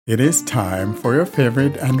It is time for your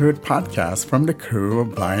favorite Android podcast from the crew of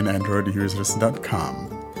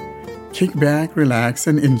blindandroidusers.com. Kick back, relax,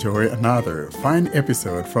 and enjoy another fine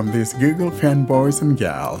episode from these Google fanboys and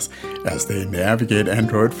gals as they navigate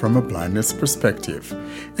Android from a blindness perspective.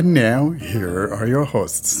 And now, here are your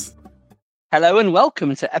hosts. Hello and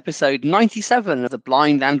welcome to episode 97 of the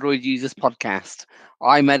Blind Android Users podcast.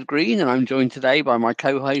 I'm Ed Green and I'm joined today by my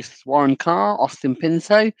co-hosts Warren Carr, Austin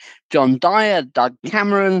Pinto, John Dyer, Doug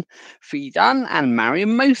Cameron, Fee Dunn and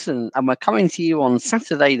Marion Mosen. And we're coming to you on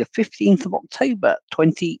Saturday the 15th of October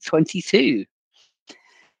 2022.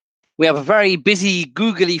 We have a very busy,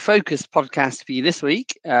 googly focused podcast for you this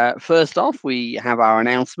week. First off, we have our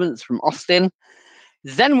announcements from Austin.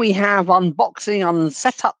 Then we have unboxing on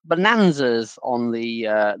setup bonanzas on the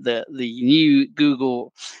new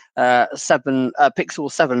Google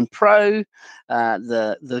Pixel 7 Pro,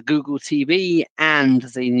 the Google TV, and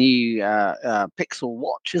the new Pixel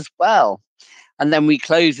Watch as well. And then we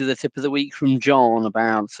close with a tip of the week from John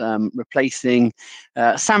about replacing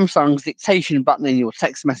Samsung's dictation button in your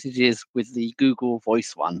text messages with the Google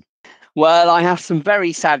Voice one. Well, I have some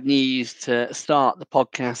very sad news to start the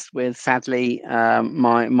podcast with. Sadly,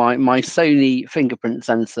 my Sony fingerprint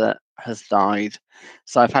sensor has died,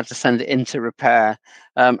 so I've had to send it into repair.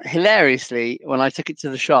 Hilariously, when I took it to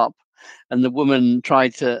the shop and the woman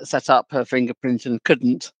tried to set up her fingerprint and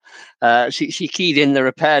couldn't, she keyed in the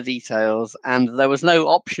repair details and there was no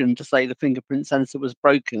option to say the fingerprint sensor was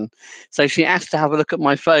broken. So she asked to have a look at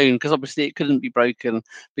my phone because obviously it couldn't be broken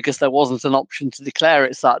because there wasn't an option to declare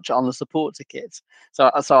it such on the support ticket. So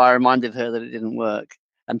I reminded her that it didn't work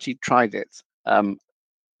and she tried it.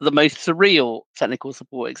 The most surreal technical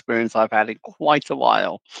support experience I've had in quite a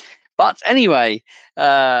while. But anyway,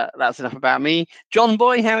 that's enough about me. John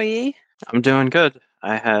Boy, how are you? I'm doing good.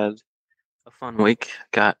 I had a fun week.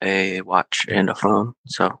 Got a watch and a phone,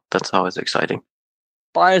 so that's always exciting.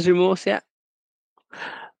 Buyer's remorse yet?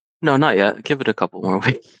 No, not yet. Give it a couple more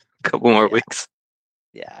weeks. Weeks.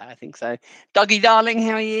 Yeah, I think so. Dougie, darling,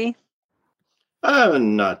 how are you?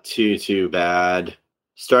 Not too bad.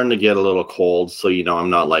 Starting to get a little cold, so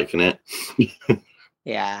I'm not liking it.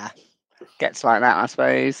 Yeah, gets like that, I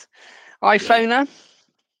suppose. iPhoner?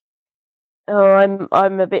 Oh,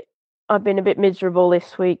 I've been a bit miserable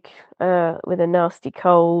this week with a nasty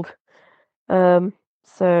cold.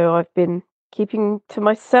 So I've been keeping to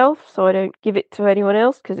myself so I don't give it to anyone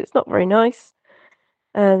else because it's not very nice.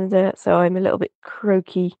 And so I'm a little bit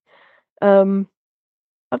croaky. I've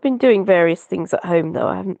been doing various things at home though.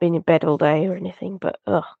 I haven't been in bed all day or anything, but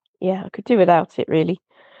I could do without it really.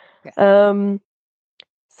 Yeah.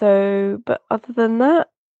 But other than that,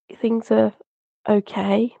 things are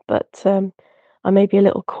okay, but I may be a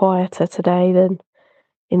little quieter today than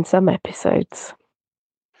in some episodes.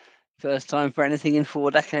 First time for anything in 4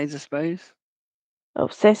 decades, I suppose. Oh,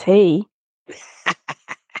 says he.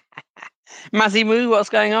 Mazimu, what's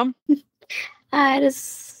going on?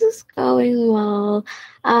 This is going well.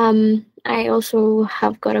 I also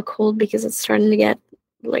have got a cold because it's starting to get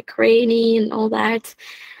rainy and all that.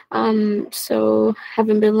 So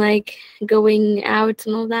haven't been going out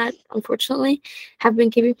and all that, unfortunately. Have been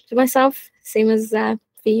keeping to myself, same as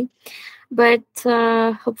Fee. But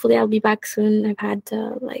hopefully I'll be back soon. I've had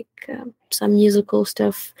some musical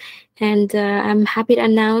stuff, and I'm happy to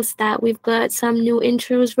announce that we've got some new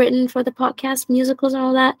intros written for the podcast, musicals and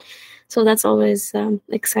all that. So that's always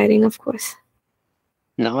exciting, of course.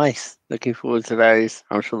 Nice. Looking forward to those.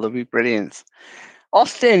 I'm sure they'll be brilliant.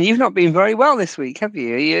 Austin, you've not been very well this week, have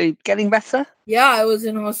you? Are you getting better? Yeah, I was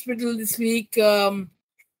in hospital this week for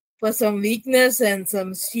some weakness and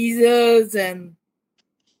some seizures and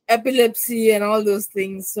epilepsy and all those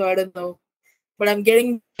things. So I don't know. But I'm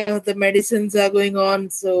getting the medicines are going on.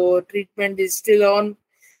 So treatment is still on.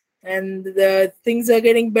 And the things are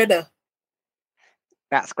getting better.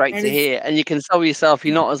 That's great to hear. And you can tell yourself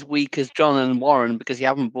you're not as weak as John and Warren because you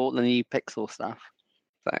haven't bought the new Pixel stuff.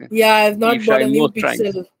 So yeah, I've not bought a new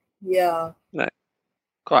Pixel. Yeah. No,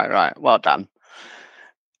 quite right. Well done.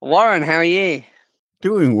 Warren, how are you?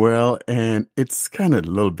 Doing well, and it's kind of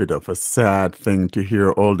a little bit of a sad thing to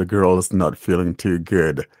hear all the girls not feeling too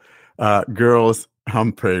good. Girls,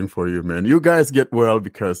 I'm praying for you, man. You guys get well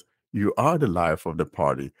because you are the life of the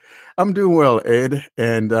party. I'm doing well, Ed,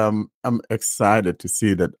 and I'm excited to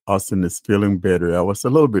see that Austin is feeling better. I was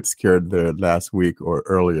a little bit scared the last week or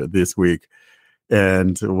earlier this week.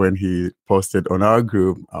 And when he posted on our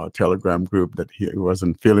group, our Telegram group, that he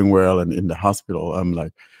wasn't feeling well and in the hospital, I'm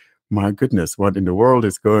like, my goodness, what in the world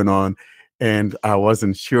is going on? And I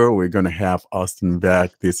wasn't sure we're going to have Austin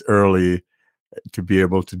back this early to be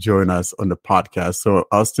able to join us on the podcast. So,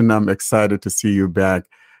 Austin, I'm excited to see you back.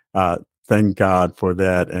 Thank God for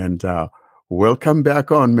that. And welcome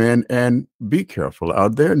back on, man. And be careful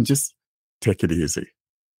out there and just take it easy.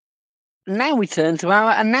 Now we turn to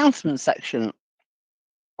our announcement section.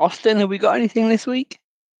 Austin, have we got anything this week?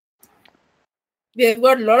 We have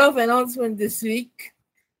got a lot of announcements this week.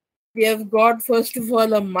 We have got, first of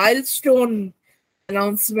all, a milestone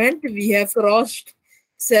announcement. We have crossed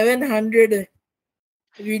 700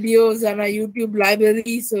 videos on our YouTube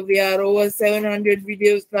library. So we are over 700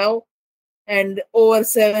 videos now and over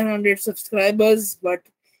 700 subscribers. But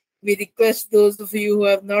we request those of you who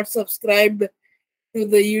have not subscribed to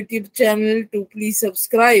the YouTube channel to please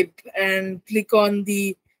subscribe and click on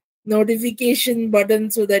the notification button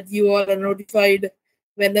so that you all are notified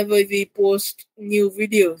whenever we post new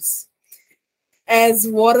videos. As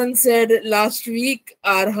Warren said last week,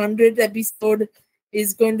 our 100th episode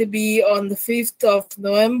is going to be on the 5th of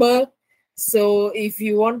November. So if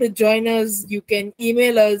you want to join us, you can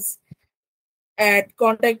email us at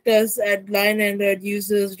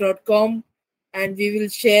contactus@blindandroidusers.com and we will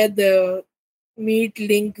share the Meet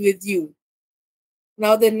link with you.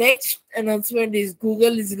 Now the next announcement is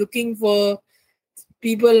Google is looking for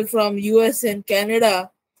people from US and Canada.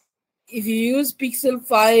 If you use Pixel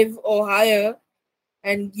 5 or higher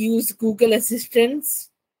and use Google Assistants,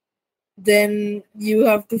 then you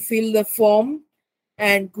have to fill the form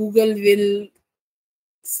and Google will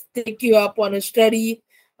take you up on a study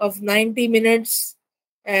of 90 minutes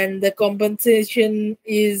and the compensation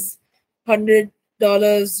is $100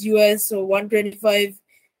 US or 125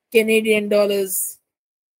 Canadian dollars,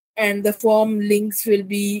 and the form links will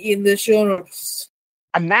be in the show notes.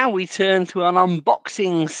 And now we turn to an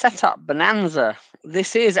unboxing setup bonanza.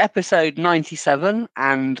 This is episode 97,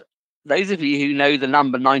 and those of you who know the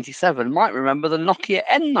number 97 might remember the Nokia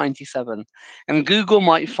N97, and Google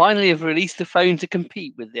might finally have released a phone to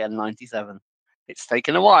compete with the N97. It's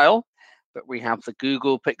taken a while, but we have the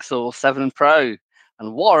Google Pixel 7 Pro,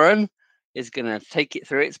 and Warren is going to take it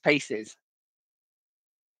through its paces.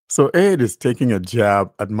 So Ed is taking a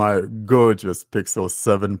jab at my gorgeous Pixel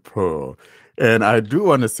 7 Pro. And I do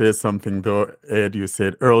want to say something, though, Ed, you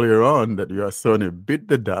said earlier on that your Sony bit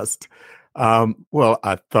the dust. Well,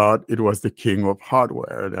 I thought it was the king of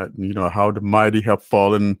hardware, that, you know, how the mighty have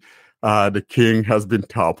fallen, the king has been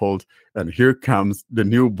toppled, and here comes the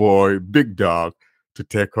new boy, Big Dog, to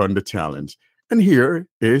take on the challenge. And here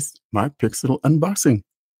is my Pixel unboxing.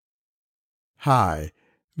 Hi,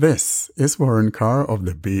 this is Warren Carr of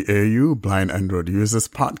the BAU Blind Android Users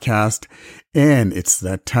Podcast, and it's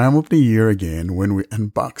that time of the year again when we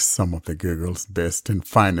unbox some of the Google's best and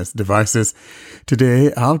finest devices.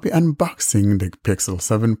 Today, I'll be unboxing the Pixel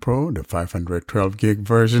 7 Pro, the 512 gig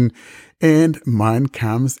version, and mine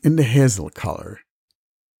comes in the hazel color.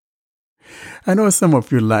 I know some of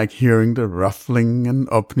you like hearing the ruffling and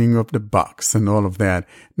opening of the box and all of that.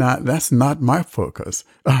 Now, that's not my focus.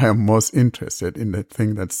 I am most interested in the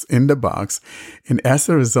thing that's in the box. And as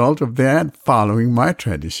a result of that, following my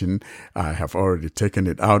tradition, I have already taken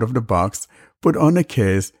it out of the box, put on a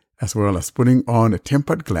case, as well as putting on a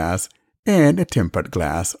tempered glass and a tempered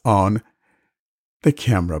glass on the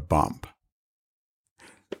camera bump.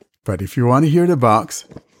 But if you want to hear the box,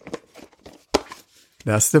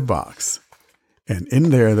 that's the box. And in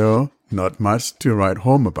there, though, not much to write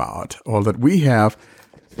home about. All that we have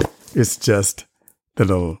is just the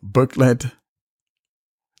little booklet,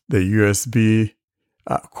 the USB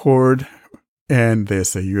cord, and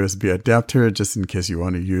there's a USB adapter just in case you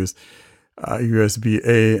want to use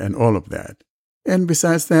USB-A and all of that. And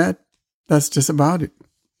besides that, that's just about it.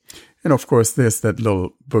 And of course, there's that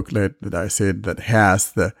little booklet that I said that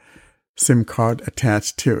has the SIM card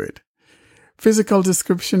attached to it. Physical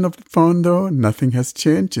description of the phone, though, nothing has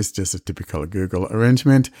changed. It's just a typical Google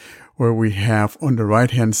arrangement where we have on the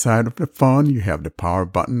right-hand side of the phone, you have the power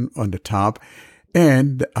button on the top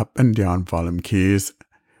and the up and down volume keys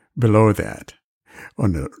below that.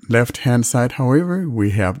 On the left-hand side, however,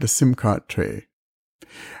 we have the SIM card tray.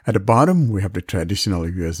 At the bottom, we have the traditional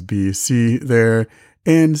USB-C there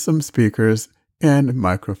and some speakers and a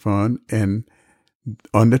microphone. And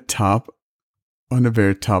on the top, on the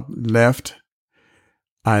very top left,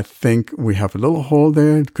 I think we have a little hole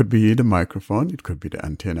there. It could be the microphone. It could be the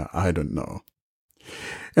antenna. I don't know.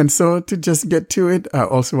 And so to just get to it, I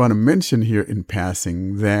also want to mention here in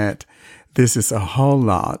passing that this is a whole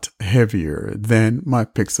lot heavier than my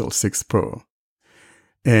Pixel 6 Pro.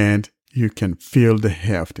 And you can feel the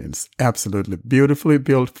heft. It's absolutely beautifully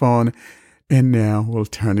built phone. And now we'll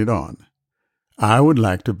turn it on. I would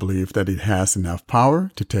like to believe that it has enough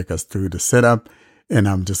power to take us through the setup. And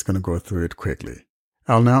I'm just going to go through it quickly.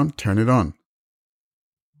 I'll now turn it on.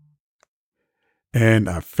 And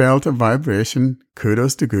I felt a vibration.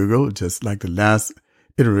 Kudos to Google, just like the last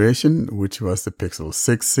iteration, which was the Pixel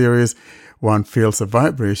 6 series. One feels a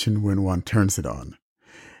vibration when one turns it on.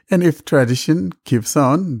 And if tradition keeps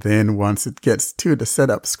on, then once it gets to the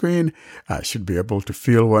setup screen, I should be able to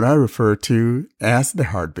feel what I refer to as the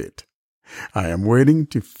heartbeat. I am waiting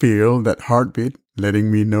to feel that heartbeat,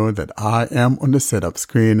 letting me know that I am on the setup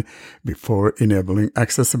screen before enabling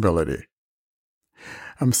accessibility.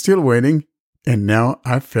 I'm still waiting, and now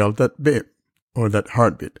I felt that beep, or that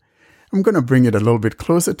heartbeat. I'm going to bring it a little bit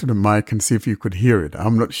closer to the mic and see if you could hear it.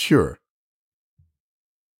 I'm not sure.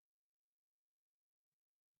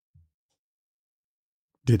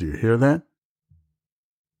 Did you hear that?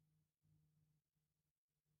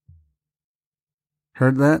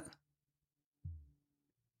 Heard that?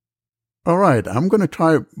 All right, I'm going to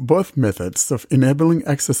try both methods of enabling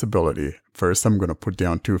accessibility. First, I'm going to put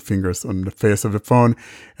down 2 fingers on the face of the phone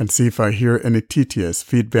and see if I hear any TTS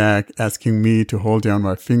feedback asking me to hold down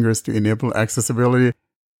my fingers to enable accessibility.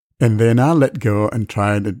 And then I'll let go and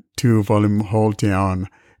try the 2 volume hold down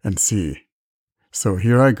and see. So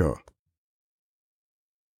here I go.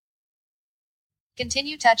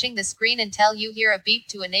 Continue touching the screen until you hear a beep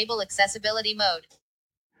to enable accessibility mode.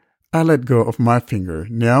 I let go of my finger.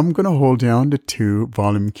 Now I'm going to hold down the 2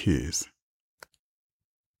 volume keys.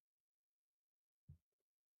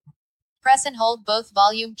 Press and hold both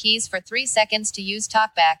volume keys for 3 seconds to use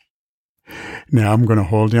TalkBack. Now I'm going to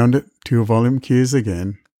hold down the 2 volume keys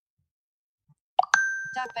again.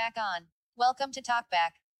 TalkBack on. Welcome to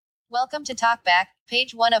TalkBack. Welcome to TalkBack,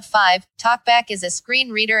 page 1 of 5. TalkBack is a screen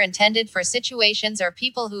reader intended for situations or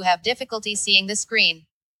people who have difficulty seeing the screen.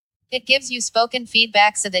 It gives you spoken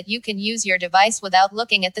feedback so that you can use your device without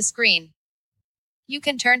looking at the screen. You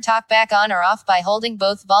can turn TalkBack on or off by holding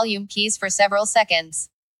both volume keys for several seconds.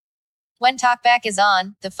 When TalkBack is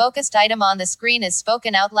on, the focused item on the screen is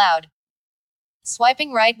spoken out loud.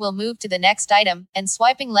 Swiping right will move to the next item, and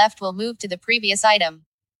swiping left will move to the previous item.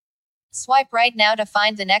 Swipe right now to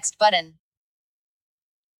find the next button.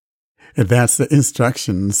 And that's the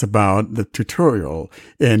instructions about the tutorial.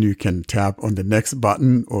 And you can tap on the next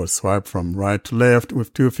button or swipe from right to left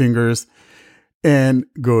with 2 fingers and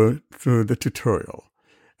go through the tutorial.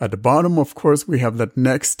 At the bottom, of course, we have that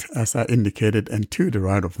next, as I indicated, and to the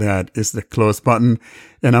right of that is the close button.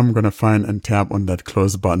 And I'm going to find and tap on that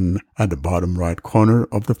close button at the bottom right corner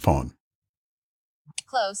of the phone.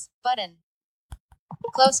 Close button.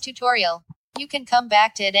 Close tutorial. You can come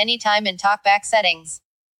back to it anytime in TalkBack settings.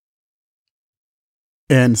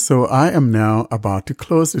 And so I am now about to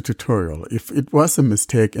close the tutorial. If it was a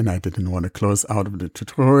mistake and I didn't want to close out of the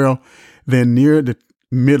tutorial, then near the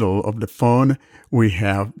middle of the phone, we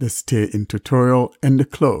have the stay in tutorial and the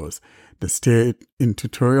close. The stay in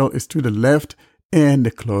tutorial is to the left and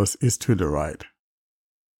the close is to the right.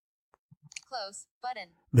 Close button.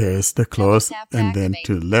 There's the close, Double tap to and then activate.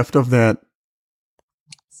 to the left of that,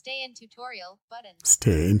 Stay in tutorial button.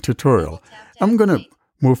 stay in tutorial. Double tap to I'm going to activate.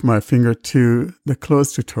 move my finger to the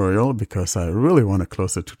close tutorial because I really want to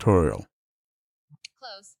close the tutorial.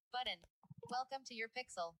 Close button. Welcome to your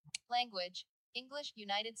Pixel. Language. English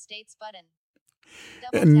United States button.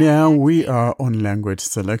 Double And tap now to we activate. are on language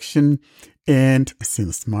selection. And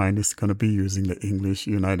since mine is going to be using the English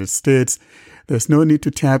United States, there's no need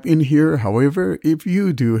to tap in here. However, if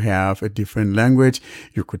you do have a different language,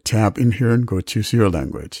 you could tap in here and go choose your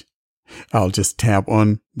language. I'll just tap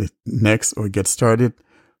on the next or get started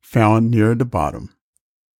found near the bottom.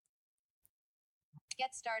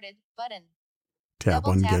 Get started button. Tap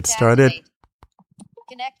Double on tap get to started. activate.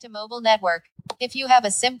 Connect to mobile network. If you have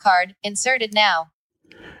a SIM card, insert it now.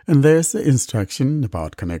 And there's the instruction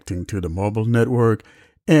about connecting to the mobile network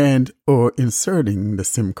and or inserting the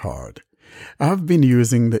SIM card. I've been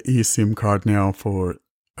using the eSIM card now for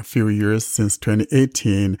a few years, since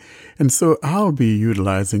 2018, and so I'll be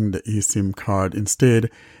utilizing the eSIM card instead.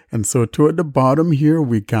 And so toward the bottom here,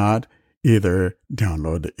 we got either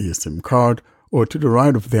download the eSIM card, or to the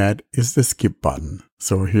right of that is the skip button.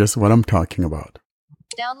 So here's what I'm talking about.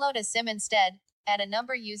 Download a SIM instead. Add a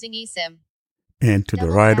number using eSIM. And to the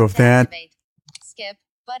Double right tap of to that, activate. Skip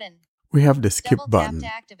button. we have the skip Double button.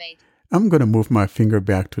 tap to activate. I'm going to move my finger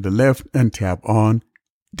back to the left and tap on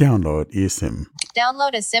Download eSIM.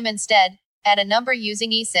 Download a SIM instead. Add a number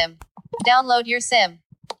using eSIM. Download your SIM.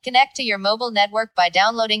 Connect to your mobile network by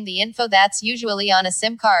downloading the info that's usually on a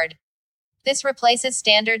SIM card. This replaces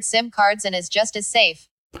standard SIM cards and is just as safe.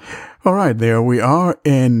 All right, there we are.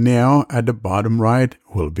 And now at the bottom right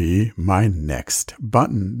will be my next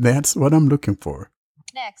button. That's what I'm looking for.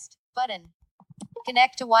 Next button.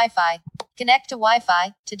 Connect to Wi-Fi. Connect to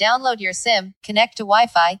Wi-Fi. To download your SIM, connect to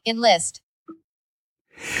Wi-Fi in list.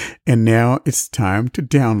 And now it's time to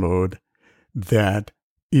download that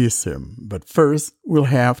eSIM. But first, we'll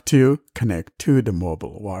have to connect to the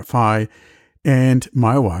mobile Wi-Fi. And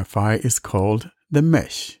my Wi-Fi is called the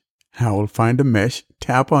Mesh. I will find the Mesh,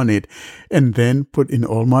 tap on it, and then put in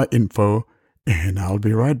all my info, and I'll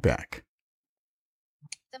be right back.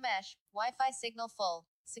 The Mesh, Wi-Fi signal full,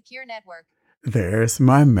 secure network. There's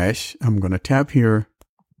my Mesh. I'm going to tap here.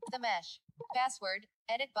 The Mesh, password,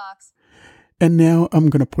 edit box. And now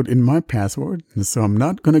I'm going to put in my password. And so I'm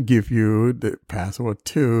not going to give you the password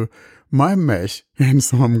to my Mesh. And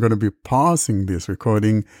so I'm going to be pausing this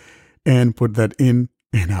recording and put that in,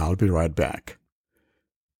 and I'll be right back.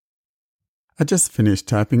 I just finished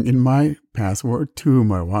typing in my password to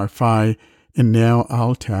my Wi-Fi, and now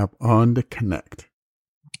I'll tap on the connect.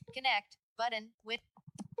 Connect button with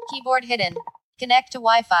keyboard hidden. Connect to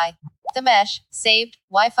Wi-Fi. The Mesh, saved,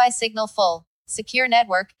 Wi-Fi signal full, secure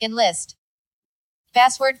network, in list.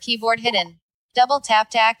 Password keyboard hidden. Double tap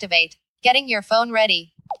to activate. Getting your phone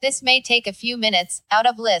ready. This may take a few minutes, out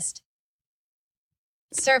of list.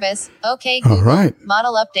 Service, OK Google, All right.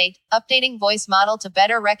 model update, updating voice model to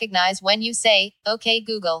better recognize when you say, OK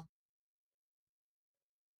Google.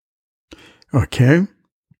 Okay.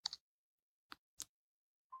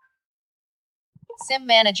 SIM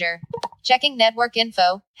Manager. Checking network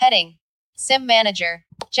info, heading. SIM Manager.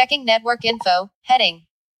 Checking network info, heading.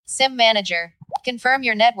 SIM Manager. Confirm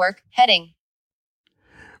your network, heading.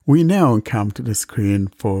 We now come to the screen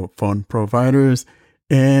for phone providers,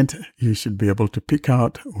 and you should be able to pick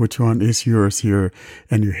out which one is yours here,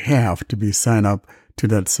 and you have to be signed up to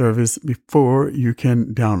that service before you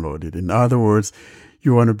can download it. In other words,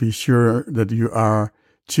 you want to be sure that you are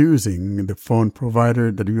choosing the phone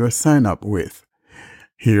provider that you are signed up with.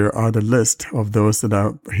 Here are the list of those that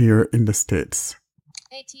are here in the States.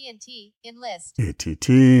 AT&T, in list.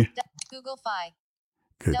 AT&T, Google Fi.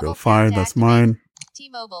 Google Fi, that's mine.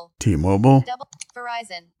 T-Mobile. T-Mobile,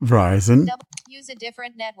 Verizon. Verizon, Use a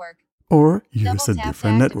different network. or use a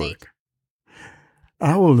different network.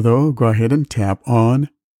 I will, though, go ahead and tap on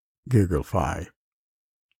Google Fi.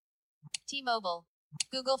 T-Mobile.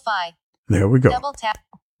 Google Fi. There we go. Double tap.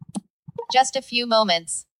 Just a few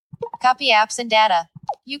moments. Copy apps and data.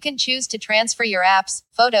 You can choose to transfer your apps,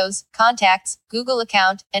 photos, contacts, Google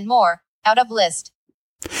account, and more, out of list.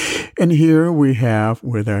 And here we have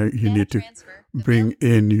whether you Data need to transfer, the bring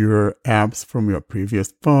in your apps from your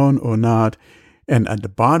previous phone or not. And at the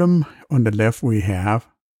bottom on the left, we have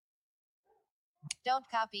Don't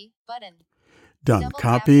copy button. done Double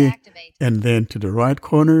tap to copy. activate. And then to the right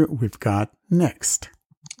corner, we've got next.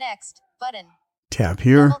 Next button. Tap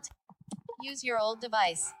here. Double use your old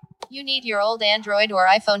device. You need your old Android or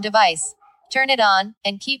iPhone device. Turn it on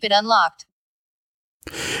and keep it unlocked.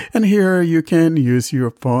 And here you can use your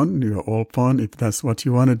phone, your old phone, if that's what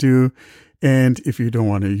you want to do. And if you don't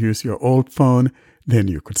want to use your old phone, then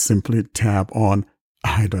you could simply tap on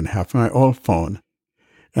I don't have my old phone.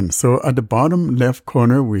 And so at the bottom left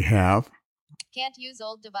corner, we have, Can't use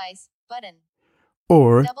old device button.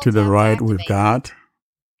 or Double to the tap to right, we've activate. got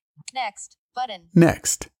Next button.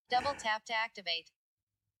 next. Double tap to activate.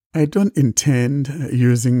 I don't intend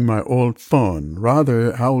using my old phone.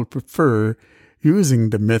 Rather, I would prefer using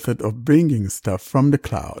the method of bringing stuff from the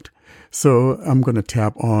cloud. So I'm going to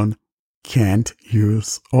tap on Can't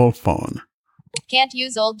Use Old Phone. Can't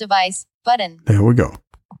use old device button. There we go.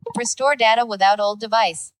 Restore data without old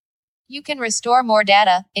device. You can restore more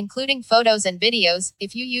data, including photos and videos,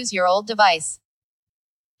 if you use your old device.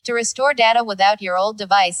 To restore data without your old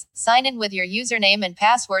device, sign in with your username and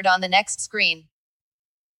password on the next screen.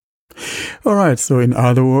 All right. So in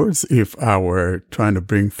other words, if I were trying to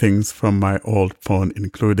bring things from my old phone,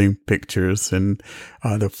 including pictures and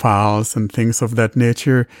other files and things of that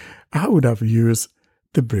nature, I would have used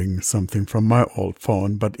to bring something from my old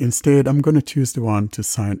phone. But instead, I'm going to choose the one to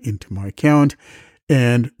sign into my account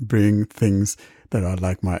and bring things that are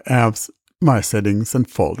like my apps, my settings and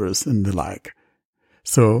folders and the like.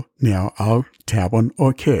 So now I'll tap on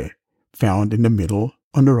OK, found in the middle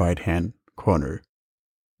on the right-hand corner.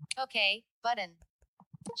 OK, button.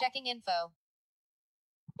 Checking info.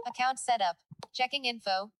 Account setup. Checking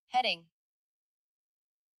info, heading.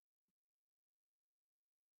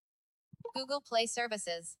 Google Play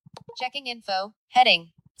Services. Checking info,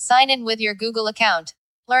 heading. Sign in with your Google account.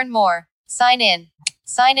 Learn more. Sign in.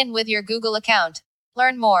 Sign in with your Google account.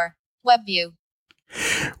 Learn more. Web view.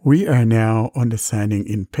 We are now on the signing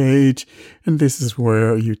in page, and this is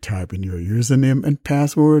where you type in your username and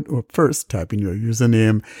password, or first type in your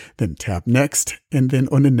username, then tap next, and then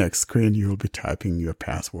on the next screen you'll be typing your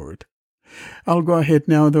password. I'll go ahead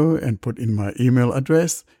now though and put in my email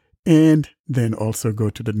address, And then also go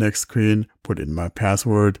to the next screen, put in my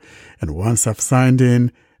password. And once I've signed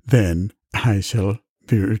in, then I shall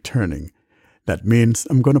be returning. That means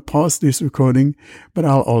I'm going to pause this recording, but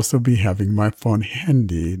I'll also be having my phone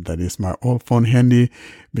handy. That is my old phone handy,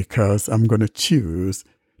 because I'm going to choose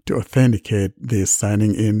to authenticate this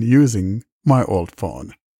signing in using my old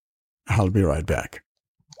phone. I'll be right back.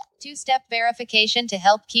 2-step verification to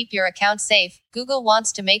help keep your account safe. Google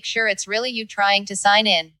wants to make sure it's really you trying to sign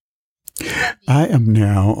in. I am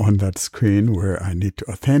now on that screen where I need to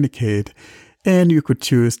authenticate, and you could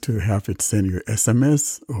choose to have it send you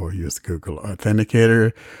SMS or use Google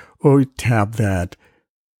Authenticator, or tap that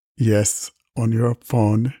yes on your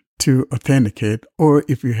phone to authenticate, or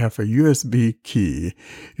if you have a USB key,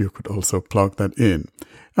 you could also plug that in.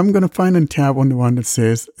 I'm going to find and tap on the one that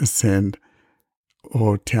says send,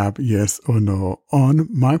 or tap yes or no on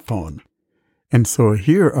my phone. And so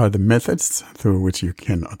here are the methods through which you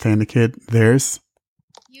can authenticate. There's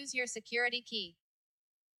use your security key.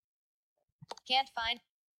 Can't find.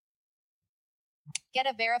 Get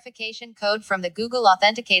a verification code from the Google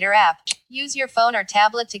Authenticator app. Use your phone or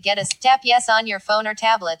tablet to get a tap yes on your phone or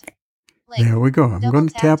tablet. Link. There we go. I'm Double going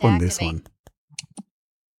to tap to on this activate. one.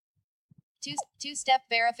 Two-step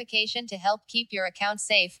verification to help keep your account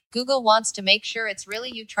safe. Google wants to make sure it's really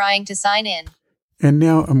you trying to sign in. And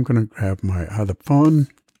now I'm going to grab my other phone.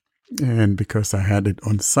 And because I had it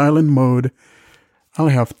on silent mode, I'll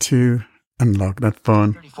have to unlock that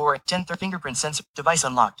phone. 34 10 fingerprint sensor device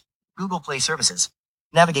unlocked. Google Play Services.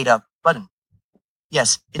 Navigate up button.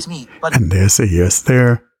 Yes, it's me button. And there's a yes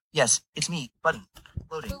there. Yes, it's me button.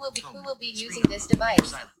 Loading. Who will be using this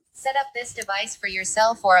device? Set up this device for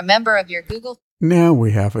yourself or a member of your Google. Now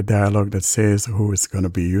we have a dialog that says who is going to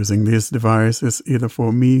be using this device. It's either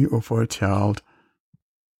for me or for a child.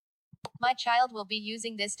 My child will be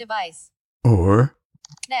using this device. Or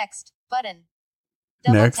Next button.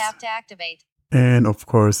 Double Next. tap to activate. and of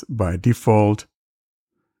course by default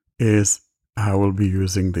is I will be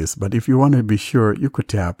using this. But if you want to be sure, you could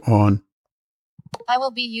tap on. I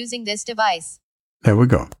will be using this device. There we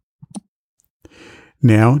go.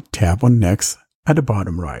 Now tap on next at the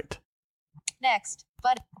bottom right. Next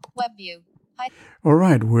button. Web view. All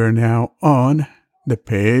right, we're now on the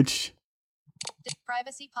page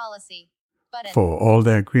Privacy policy button. for all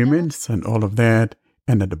the agreements and all of that.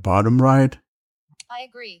 And at the bottom right, I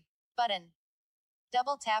agree button.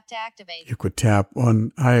 Double tap to activate. you could tap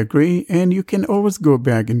on I agree, and you can always go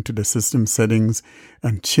back into the system settings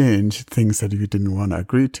and change things that you didn't want to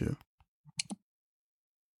agree to.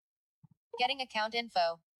 Getting account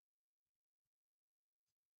info.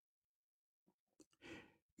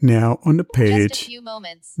 Now on the Just a page, few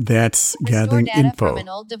moments. that's Restore gathering data info. from an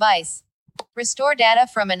old device. Restore data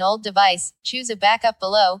from an old device. Choose a backup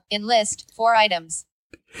below. In list 4 items.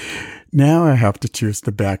 Now I have to choose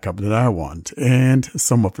the backup that I want, and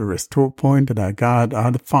some of the restore point that I got are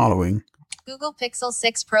the following. Google Pixel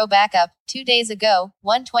 6 Pro backup 2 days ago,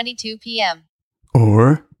 1:22 p.m.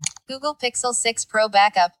 Or, Google Pixel 6 Pro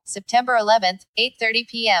backup September 11th, 8:30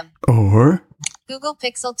 p.m. or, Google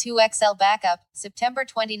Pixel 2 XL backup September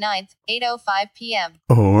 29th, 8:05 p.m.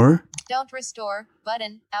 or, Don't restore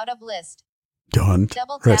button out of list. don't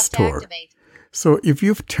Double tap to restore. activate. So if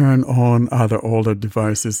you've turned on other older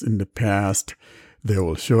devices in the past, they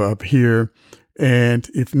will show up here. And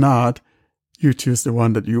if not, you choose the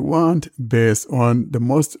one that you want based on the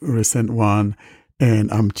most recent one. And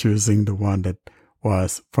I'm choosing the one that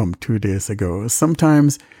was from 2 days ago.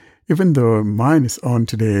 Sometimes, even though mine is on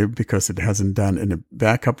today because it hasn't done any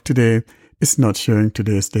backup today, it's not showing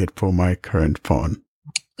today's date for my current phone.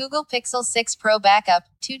 Google Pixel 6 Pro backup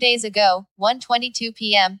 2 days ago, 1:22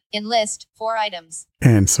 p.m. In list 4 items.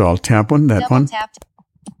 And so I'll tap on that Double one. tap.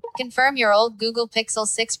 Confirm your old Google Pixel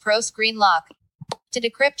 6 Pro screen lock. To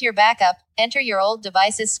decrypt your backup, enter your old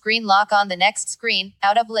device's screen lock on the next screen,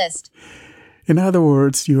 out of list. In other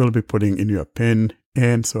words, you will be putting in your PIN.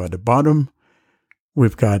 And so at the bottom,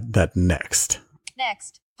 we've got that next.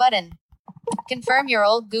 Next button. Confirm your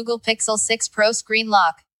old Google Pixel 6 Pro screen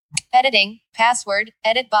lock. Editing, password,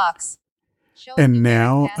 edit box. Show And numeric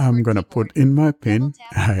now password I'm going to keyboard. put in my Double PIN.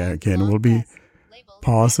 tap I on again long will be press. Label,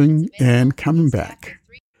 pausing actions available. and coming Please back. tap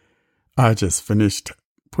the 3 I just finished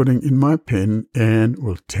putting in my PIN and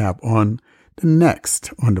we'll tap on the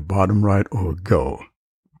next on the bottom right or go.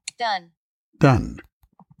 Done. Done.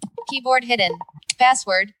 Keyboard hidden.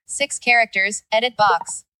 Password, 6 characters, edit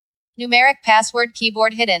box. Numeric password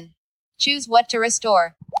keyboard hidden. Choose what to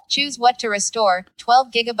restore. Choose what to restore,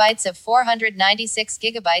 12 gigabytes of 496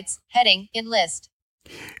 gigabytes, heading, in list.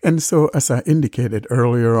 And so as I indicated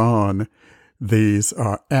earlier on, these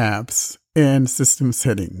are apps and system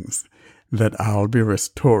settings that I'll be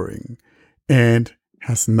restoring, and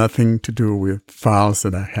has nothing to do with files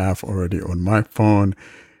that I have already on my phone.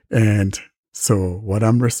 And so what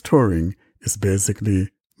I'm restoring is basically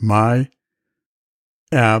my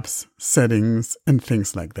apps, settings, and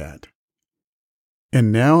things like that.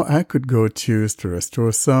 And now I could go choose to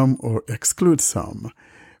restore some or exclude some.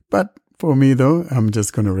 But for me though, I'm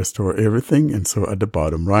just going to restore everything. And so at the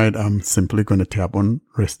bottom right, I'm simply going to tap on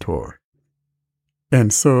restore.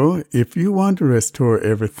 And so if you want to restore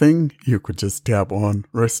everything, you could just tap on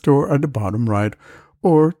restore at the bottom right,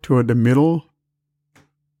 or toward the middle,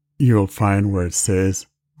 you'll find where it says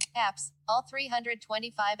Apps, all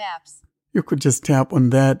 325 apps. You could just tap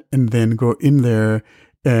on that and then go in there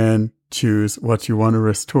and choose what you want to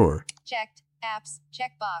restore. Checked. Apps.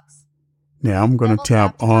 Checkbox. Now I'm going to Double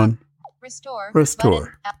tap on Restore.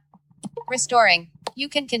 Restore. Button. Restoring. You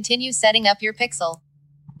can continue setting up your Pixel.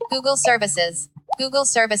 Google Services. Google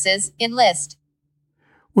Services in list.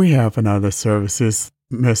 We have another services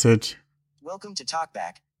message. Welcome to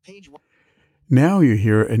TalkBack, page 1. Now you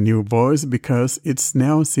hear a new voice because it's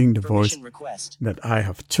now seeing the voice Permission request. that I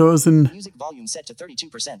have chosen. Music volume set to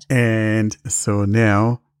 32%. And so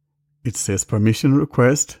now it says permission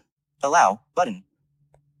request. Allow button.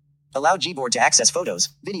 Allow Gboard to access photos,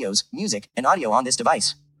 videos, music, and audio on this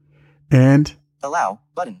device. And Allow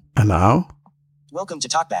button. allow. Welcome to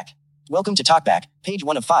TalkBack. Welcome to TalkBack, page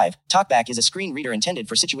 1 of 5. TalkBack is a screen reader intended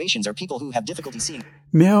for situations or people who have difficulty seeing.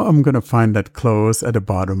 Now I'm going to find that close at the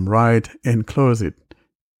bottom right and close it.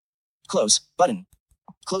 Close button.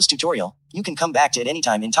 Close tutorial. You can come back to it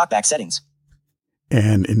anytime in TalkBack settings.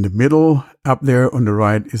 And in the middle, up there on the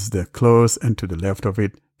right is the close, and to the left of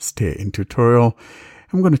it, stay in tutorial.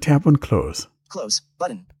 I'm going to tap on close. Close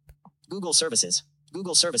button. Google Services.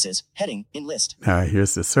 Google Services, heading, in list. Now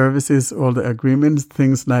here's the services, all the agreements,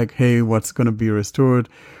 things like, hey, what's going to be restored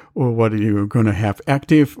or what are you going to have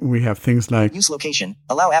active? We have things like Use location.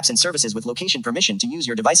 Allow apps and services with location permission to use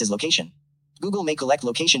your device's location. Google may collect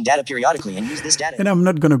location data periodically and use this data. And I'm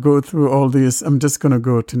not going to go through all this. I'm just going to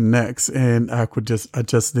go to next, and I could just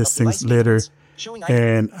adjust these things later. Showing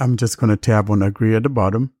And I'm just going to tap on agree at the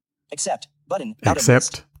bottom. Accept button. Out of Accept.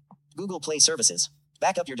 list. Google Play Services.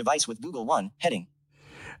 Back up your device with Google One, heading.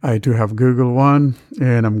 I do have Google One,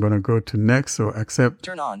 and I'm going to go to next, so accept.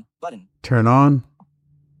 Turn on button. Turn on.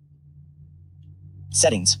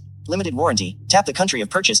 Settings. Limited warranty. Tap the country of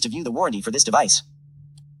purchase to view the warranty for this device.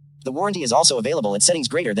 The warranty is also available at settings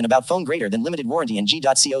greater than about phone greater than limited warranty and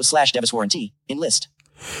g.co/device warranty in list.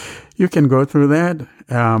 You can go through that.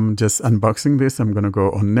 Just unboxing this. I'm going to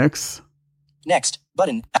go on next. Next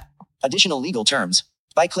button. Additional legal terms.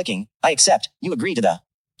 By clicking I accept, you agree to the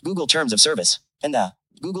Google Terms of Service and the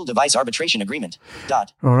Google Device Arbitration Agreement.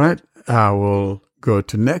 Dot. All right. I will go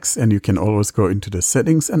to next, and you can always go into the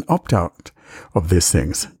settings and opt out of these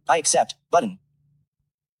things. I accept button.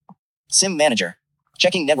 SIM Manager.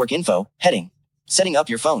 Checking network info, heading. Setting up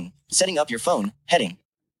your phone. Setting up your phone, heading.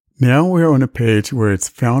 Now we're on a page where it's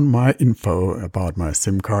found my info about my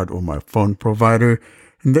SIM card or my phone provider,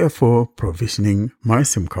 and therefore provisioning my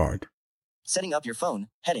SIM card. Setting up your phone,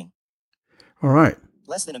 heading. All right.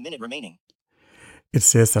 Less than a minute remaining. It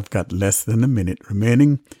says I've got less than a minute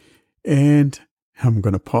remaining, and I'm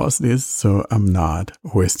going to pause this so I'm not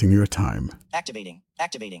wasting your time. Activating.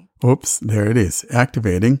 Activating. Oops, there it is.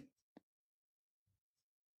 Activating.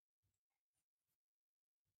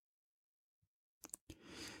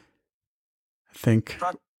 I think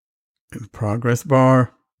progress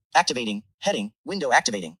bar. Activating. Heading. Window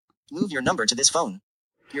activating. Move your number to this phone.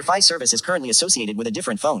 Your Fi service is currently associated with a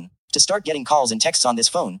different phone. To start getting calls and texts on this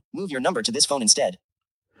phone, move your number to this phone instead.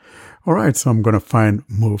 All right, so I'm going to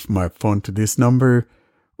move my phone to this number,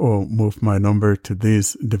 or move my number to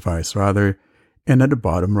this device rather. And at the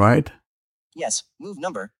bottom right, Yes, move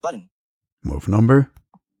number, button. move number.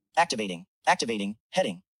 Activating. Activating.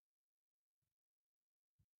 Heading.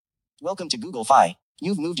 Welcome to Google Fi.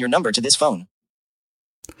 You've moved your number to this phone.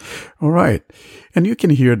 All right. And you can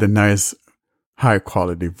hear the nice high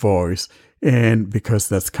quality voice. And because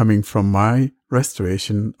that's coming from my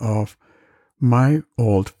restoration of my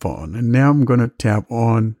old phone. And now I'm going to tap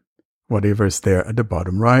on whatever's there at the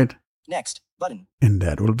bottom right. Next, button. And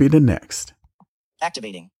that will be the next.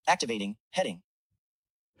 Activating. Activating. Heading.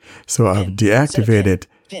 So I've Pin. deactivated.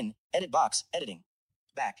 Pin. Edit box. Editing.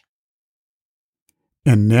 Back.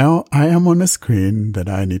 And now I am on a screen that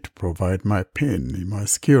I need to provide my PIN, my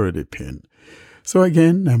security PIN. So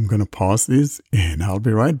again, I'm going to pause this, and I'll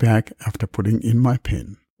be right back after putting in my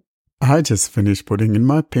PIN. I just finished putting in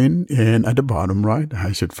my PIN, and at the bottom right,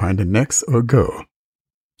 I should find the next or go.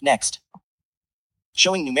 Next.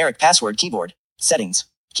 Showing numeric password keyboard. Settings.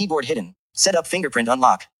 Keyboard hidden. Set up fingerprint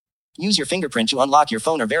unlock. Use your fingerprint to unlock your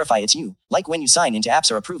phone or verify it's you, like when you sign into apps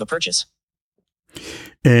or approve a purchase.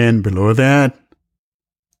 And below that,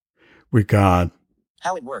 we got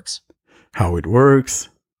how it works. How it works.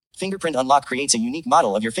 Fingerprint unlock creates a unique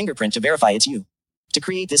model of your fingerprint to verify it's you. To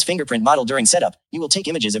create this fingerprint model during setup, you will take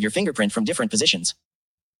images of your fingerprint from different positions.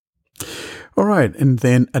 All right, and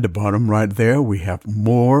then at the bottom right there, we have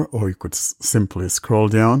more, or you could simply scroll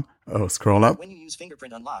down or scroll up. When you use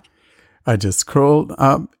fingerprint unlock, I just scrolled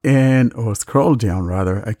up or scroll down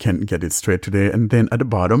rather. I can't get it straight today. And then at the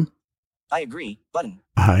bottom, I agree button.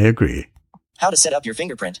 I agree. How to set up your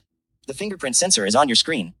fingerprint. The fingerprint sensor is on your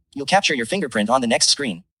screen. You'll capture your fingerprint on the next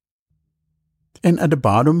screen. And at the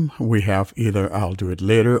bottom, we have either I'll do it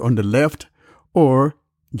later on the left or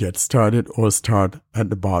get started or start at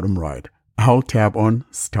the bottom right. I'll tap on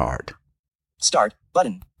start. Start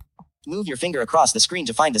button. Move your finger across the screen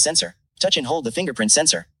to find the sensor. Touch and hold the fingerprint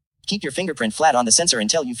sensor. Keep your fingerprint flat on the sensor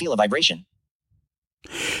until you feel a vibration.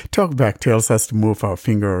 TalkBack tells us to move our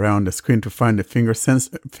finger around the screen to find the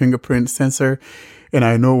fingerprint sensor. And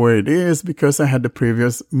I know where it is because I had the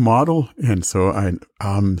previous model. And so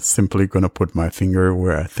I'm simply going to put my finger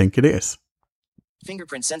where I think it is.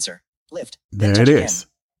 Fingerprint sensor. Lift. There it is.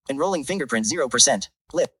 Enrolling fingerprint 0%.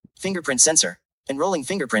 Lift. Fingerprint sensor. Enrolling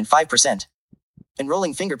fingerprint 5%.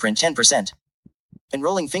 Enrolling fingerprint 10%.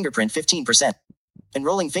 Enrolling fingerprint 15%.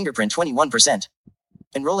 Enrolling fingerprint 21%.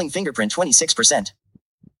 Enrolling fingerprint 26%.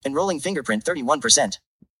 Enrolling fingerprint 31%.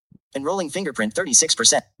 Enrolling fingerprint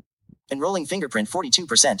 36%. Enrolling fingerprint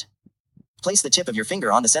 42%. Place the tip of your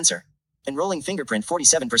finger on the sensor. Enrolling fingerprint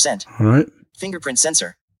 47%. All right. Fingerprint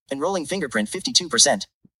sensor. Enrolling fingerprint 52%.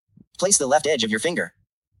 Place the left edge of your finger.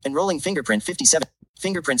 Enrolling fingerprint 57.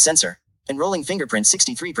 Fingerprint sensor. Enrolling fingerprint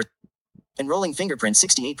 63%. Enrolling fingerprint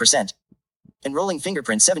 68%. Enrolling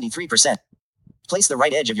fingerprint 73%. Place the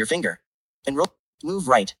right edge of your finger. Move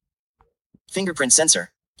right. Fingerprint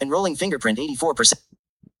sensor. Enrolling fingerprint 84%.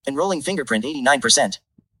 Enrolling fingerprint 89%.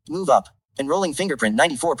 Move up. Enrolling fingerprint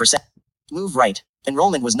 94%. Move right.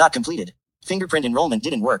 Enrollment was not completed. Fingerprint enrollment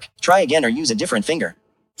didn't work. Try again or use a different finger.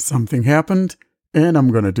 Something happened, and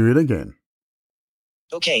I'm going to do it again.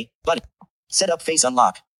 Okay, button. Set up face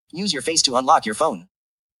unlock. Use your face to unlock your phone.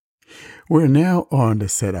 We're now on the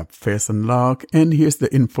setup face unlock, and here's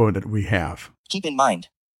the info that we have. Keep in mind,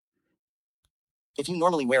 if you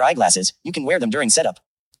normally wear eyeglasses, you can wear them during setup.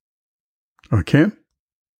 Okay.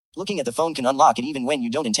 Looking at the phone can unlock it even when you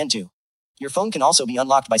don't intend to. Your phone can also be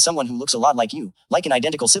unlocked by someone who looks a lot like you, like an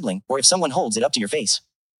identical sibling, or if someone holds it up to your face.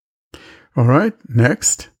 All right,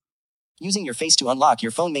 next. Using your face to unlock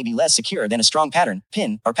your phone may be less secure than a strong pattern,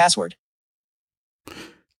 PIN, or password.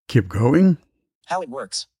 Keep going. How it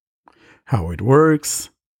works. How it works.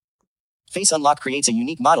 Face unlock creates a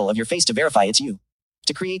unique model of your face to verify it's you.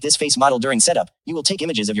 To create this face model during setup, you will take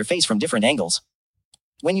images of your face from different angles.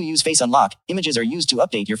 When you use face unlock, images are used to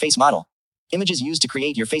update your face model. Images used to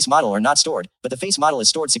create your face model are not stored, but the face model is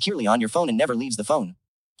stored securely on your phone and never leaves the phone.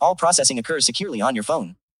 All processing occurs securely on your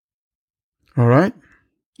phone. All right.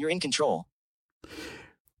 You're in control.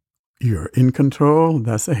 You're in control.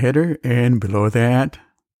 That's a header. And below that,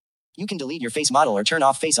 you can delete your face model or turn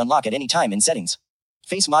off face unlock at any time in settings.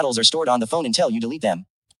 Face models are stored on the phone until you delete them.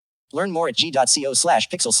 Learn more at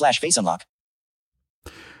g.co/pixel/faceunlock.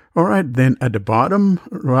 All right, then at the bottom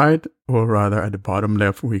right, or rather at the bottom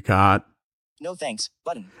left, we got no thanks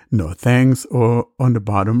button. No thanks, or on the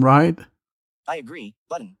bottom right, I agree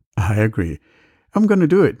button. I agree. I'm going to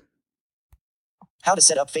do it. How to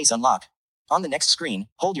set up face unlock. On the next screen,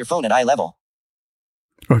 hold your phone at eye level.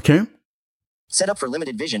 Okay. Set up for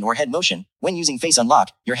limited vision or head motion. When using face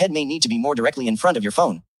unlock, your head may need to be more directly in front of your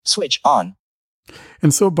phone. Switch on.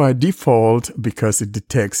 And so by default, because it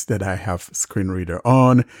detects that I have screen reader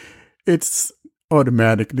on, it's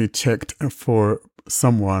automatically checked for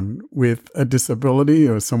someone with a disability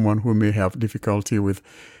or someone who may have difficulty with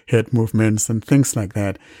head movements and things like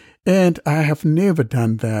that. And I have never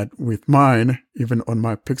done that with mine, even on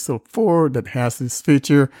my Pixel 4 that has this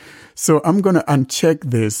feature. So I'm going to uncheck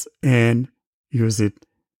this and use it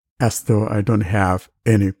as though I don't have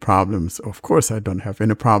any problems. Of course, I don't have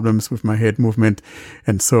any problems with my head movement.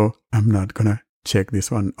 And so I'm not going to check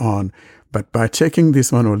this one on. But by checking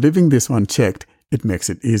this one or leaving this one checked, it makes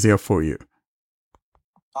it easier for you.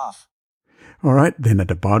 Off. All right. Then at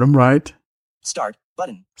the bottom right, start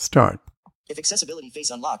button. Start. If accessibility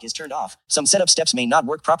face unlock is turned off, some setup steps may not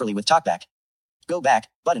work properly with TalkBack. Go back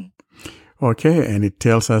button. Okay. And it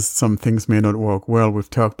tells us some things may not work well with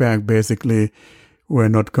TalkBack. Basically, we're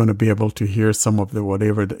not going to be able to hear some of the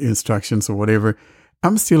whatever the instructions or whatever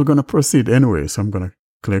I'm still going to proceed anyway. So I'm going to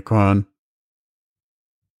click on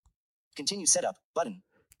Continue setup button.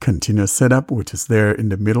 Continue Setup, which is there in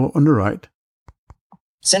the middle on the right.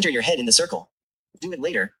 Center your head in the circle. Do it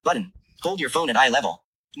later button. Hold your phone at eye level.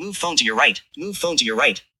 Move phone to your right. Move phone to your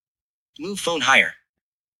right. Move phone higher.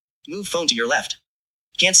 Move phone to your left.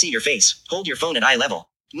 Can't see your face. Hold your phone at eye level.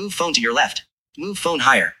 Move phone to your left. Move phone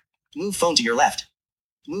higher. Move phone to your left.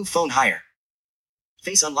 Move phone higher.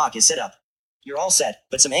 Face unlock is set up. You're all set,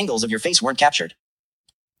 but some angles of your face weren't captured.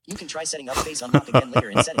 You can try setting up face unlock again later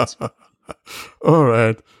in settings. All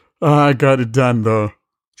right. I got it done though.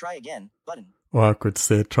 Try again button. Or I could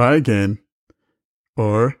say try again.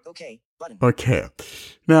 Or Okay button. okay.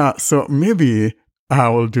 Now, so maybe I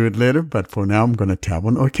will do it later, but for now I'm going to tap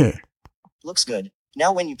on OK. Looks good.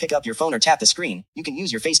 Now when you pick up your phone or tap the screen, you can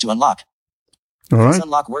use your face to unlock. All Face right.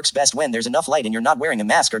 unlock works best when there's enough light and you're not wearing a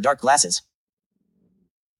mask or dark glasses.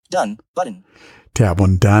 Done button. Tap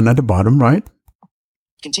on Done at the bottom right.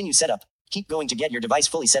 Continue setup. Keep going to get your device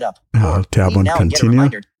fully set up. I'll tap Leave on now and get a Continue.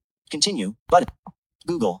 reminder. Continue button.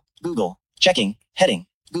 Google. Checking. Heading.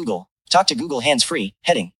 Google. Talk to Google hands-free.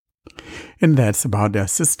 Heading. And that's about the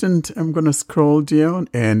assistant. I'm going to scroll down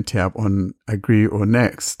and tap on Agree or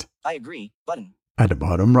Next I agree button. at the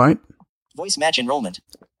bottom right. Voice match enrollment.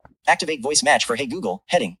 Activate voice match for Hey Google.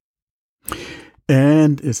 Heading.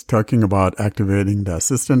 And it's talking about activating the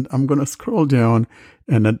assistant. I'm going to scroll down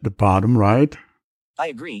and at the bottom right, I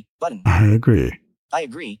agree button. I agree. I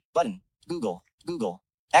agree button. Google.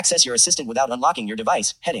 Access your assistant without unlocking your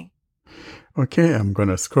device. Heading. Okay, I'm going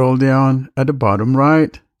to scroll down at the bottom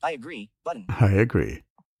right. I agree button. I agree.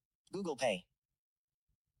 Google Pay.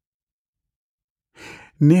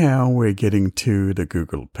 Now we're getting to the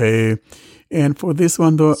Google Pay. And for this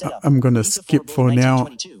one, though, Setup. I'm going to Visa skip for now.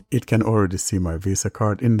 1922. It can already see my Visa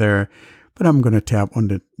card in there. But I'm going to tap on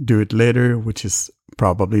the Do It Later, which is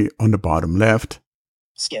probably on the bottom left.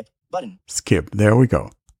 Skip button. Skip. There we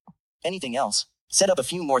go. Anything else? Set up a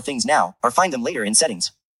few more things now, or find them later in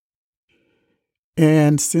settings.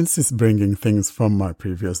 And since it's bringing things from my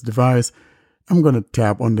previous device, I'm going to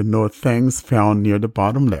tap on the No Thanks found near the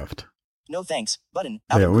bottom left. No thanks button.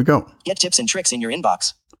 There we go. Get tips and tricks in your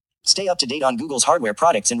inbox. Stay up to date on Google's hardware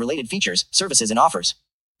products and related features, services, and offers.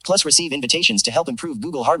 Plus, receive invitations to help improve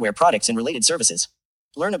Google hardware products and related services.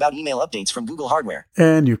 Learn about email updates from Google Hardware.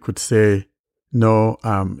 And you could say, no,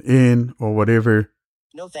 I'm in, or whatever.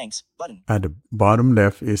 No thanks button. At the bottom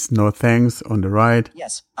left is No Thanks. On the right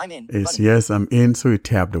Yes, I'm in. is Button. Yes, I'm in. So you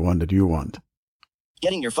tap the one that you want.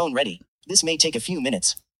 Getting your phone ready. This may take a few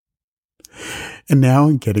minutes. And now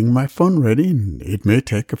I'm getting my phone ready. And it may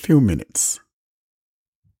take a few minutes.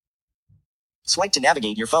 Swipe to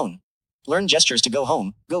navigate your phone. Learn gestures to go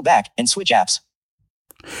home, go back, and switch apps.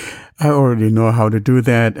 I already know how to do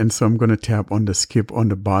that. And so I'm going to tap on the skip on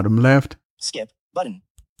the bottom left. Skip button.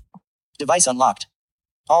 Device unlocked.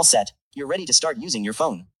 All set. You're ready to start using your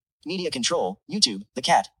phone. Media control, YouTube, the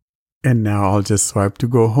cat. And now I'll just swipe to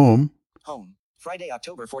go home. Home. Friday,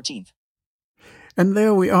 October 14th. And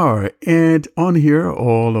there we are. And on here,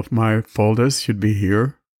 all of my folders should be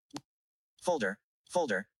here. Folder.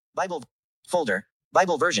 Bible. Folder.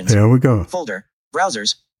 Bible versions. There we go. Folder.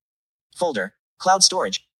 Browsers. Folder. Cloud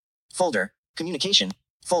storage. Folder. Communication.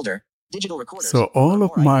 Folder. Digital recorders. So all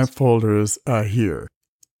of More my items. folders are here.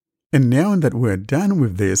 And now that we're done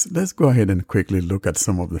with this, let's go ahead and quickly look at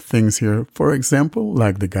some of the things here. For example,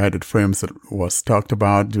 like the guided frames that was talked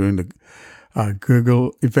about during the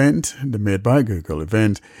Google event, the Made by Google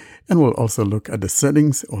event. And we'll also look at the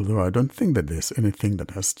settings, although I don't think that there's anything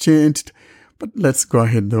that has changed. But let's go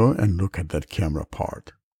ahead though and look at that camera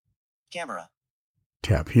part. Camera.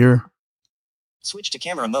 Tap here. Switch to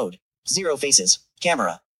camera mode. 0 faces.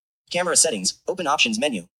 Camera. Camera settings. Open options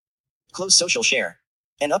menu. Close social share.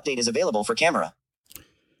 An update is available for camera.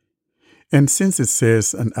 And since it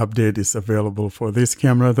says an update is available for this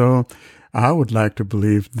camera though, I would like to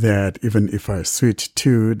believe that even if I switch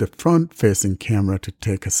to the front-facing camera to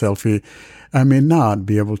take a selfie, I may not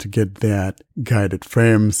be able to get that guided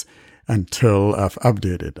frames until I've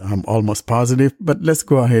updated. I'm almost positive, but let's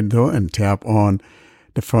go ahead though and tap on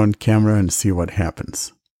the front camera and see what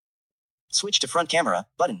happens. Switch to front camera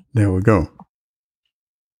button. There we go.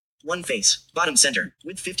 One face, bottom center,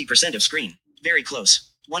 with 50% of screen. Very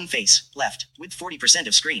close. One face, left, with 40%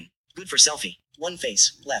 of screen. Good for selfie. One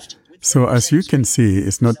face, left. With So as 30% you of can screen. see,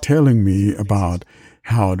 it's not telling me about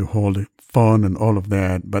how to hold the phone and all of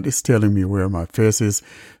that, but it's telling me where my face is.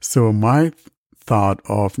 So my thought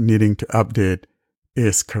of needing to update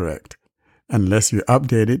is correct. Unless you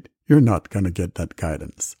update it, you're not going to get that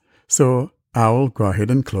guidance. So I'll go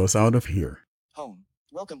ahead and close out of here. Home.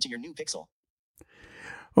 Welcome to your new Pixel.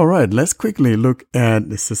 All right, let's quickly look at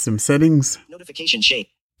the system settings. Notification shade.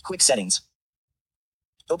 Quick settings.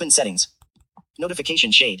 Open settings.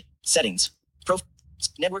 Notification shade. Settings.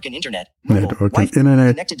 Network and internet. Mobile, Network and Wi-Fi,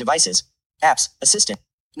 internet. Connected devices. Apps. Assistant.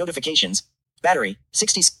 Notifications. Battery.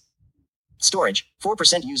 60. Storage.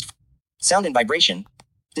 4% used. Sound and vibration.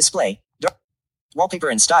 Display. Dark. Wallpaper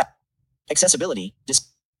and style. Accessibility.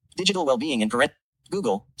 Digital well-being and parent.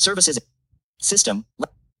 Google. Services. System.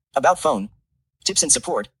 About phone. Tips and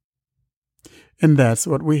support. And that's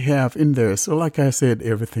what we have in there. So like I said,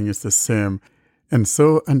 everything is the same. And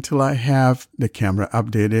so until I have the camera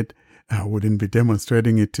updated, I wouldn't be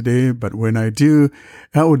demonstrating it today. But when I do,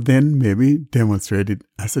 I would then maybe demonstrate it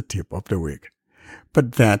as a tip of the week.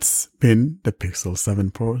 But that's been the Pixel 7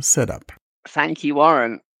 Pro setup. Thank you,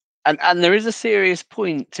 Warren. And there is a serious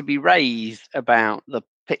point to be raised about the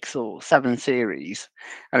Pixel 7 series,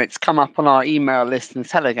 and it's come up on our email list and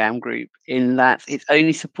Telegram group, in that it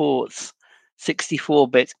only supports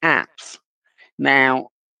 64-bit apps.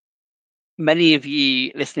 Now, many of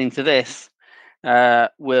you listening to this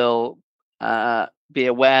will be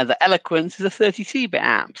aware that Eloquence is a 32-bit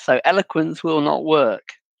app, so Eloquence will not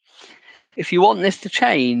work. If you want this to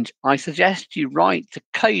change, I suggest you write to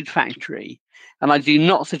Code Factory, and I do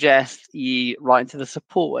not suggest you write to the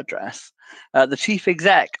support address. The chief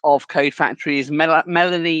exec of Code Factory is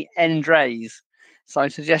Melanie Endres, so I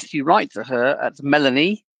suggest you write to her at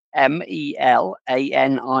Melanie, Melanie,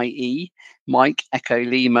 Mike Echo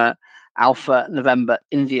Lima, Alpha November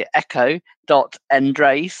India Echo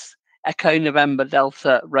 .Endres, Echo November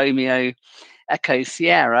Delta Romeo Echo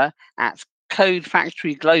Sierra at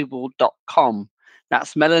codefactoryglobal.com.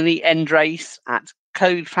 That's Melanie Endres at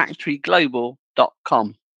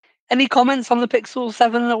codefactoryglobal.com. Any comments on the Pixel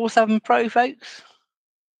 7 or 7 Pro, folks?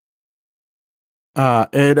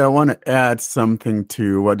 Ed, I want to add something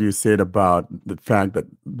to what you said about the fact that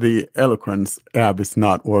the Eloquence app is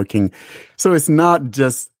not working. So it's not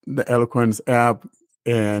just the Eloquence app,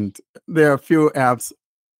 and there are a few apps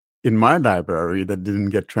in my library that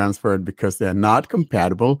didn't get transferred because they're not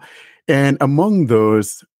compatible. And among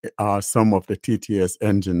those are some of the TTS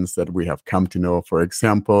engines that we have come to know. For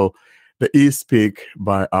example, the eSpeak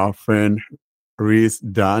by our friend Reese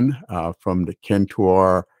Dunn from the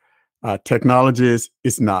Kentor Technologies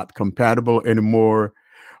is not compatible anymore.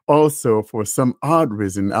 Also, for some odd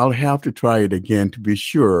reason, I'll have to try it again to be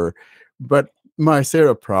sure. But my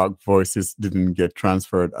Sarah Prague voices didn't get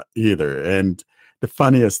transferred either. And the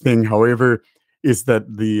funniest thing, however, is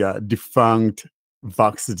that the defunct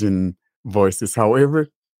Voxygen voices, however,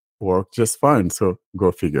 work just fine. So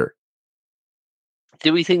go figure.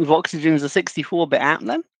 Do we think Voxygen is a 64-bit app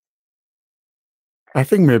then? I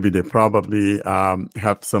think maybe they probably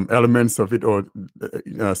have some elements of it, or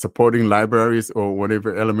supporting libraries or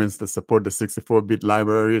whatever elements that support the 64-bit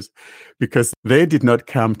libraries, because they did not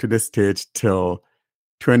come to the stage till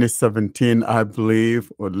 2017, I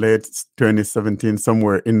believe, or late 2017,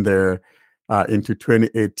 somewhere in there into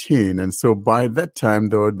 2018. And so by that time,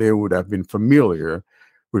 though, they would have been familiar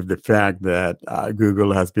with the fact that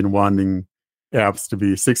Google has been wanting apps to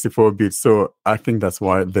be 64-bit. So I think that's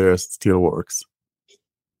why theirs still works.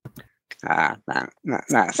 That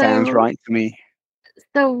sounds right to me.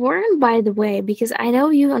 So Warren, by the way, because I know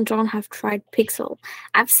you and John have tried Pixel,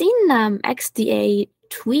 I've seen XDA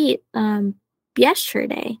tweet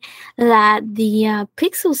yesterday that the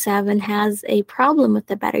Pixel 7 has a problem with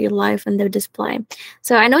the battery life and the display.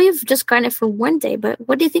 So I know you've just gotten it for one day, but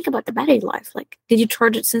what do you think about the battery life? Like, did you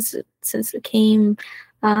charge it since it came,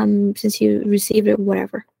 since you received it, or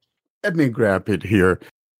whatever? Let me grab it here.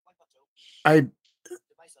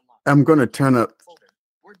 I'm going to turn up.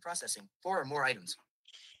 Word processing, 4 or more items.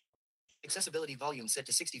 Accessibility volume set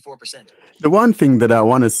to 64%. The one thing that I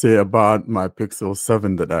want to say about my Pixel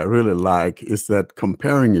 7 that I really like is that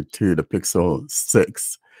comparing it to the Pixel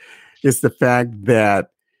 6 is the fact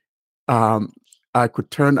that I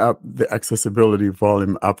could turn up the accessibility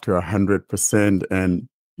volume up to 100%, and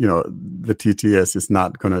the TTS is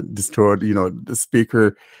not going to distort. The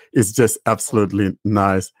speaker is just absolutely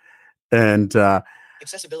nice, and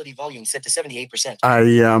accessibility volume set to 78%.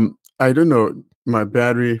 I don't know my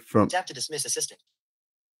battery from. Tap to dismiss assistant.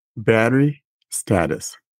 Battery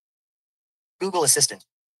status. Google Assistant.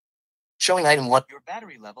 Showing item 1. Your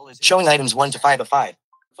battery level is showing items 1 to 5 of 5.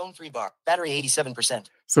 Phone 3 bar. Battery 87%.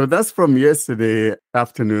 So that's from yesterday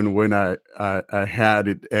afternoon when I had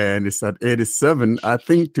it, and it's at 87. I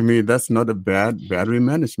think to me that's not a bad battery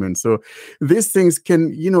management. So these things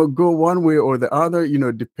can go one way or the other.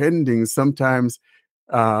 Depending. Sometimes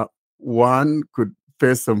one could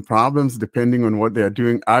face some problems depending on what they're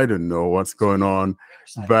doing. I don't know what's going on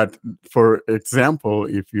But for example,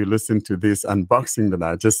 if you listen to this unboxing that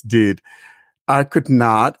I just did, I could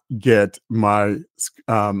not get my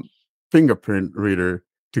fingerprint reader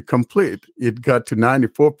to complete. It got to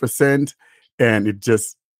 94% and it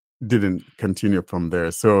just didn't continue from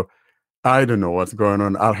there. So I don't know what's going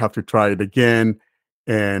on. I'll have to try it again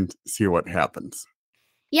and see what happens.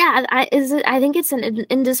 Yeah, I think it's an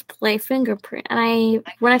in-display fingerprint. And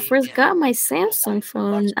when I first got my Samsung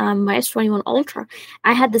phone, my S21 Ultra,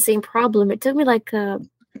 I had the same problem. It took me like a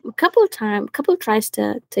couple of tries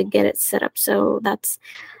to get it set up. So that's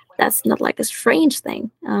not like a strange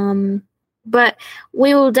thing. But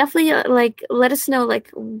we will definitely let us know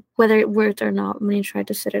whether it worked or not when you try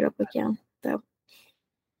to set it up again. So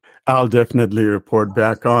I'll definitely report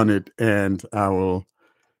back on it, and I will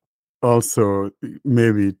also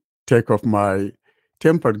maybe take off my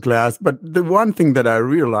tempered glass. But the one thing that I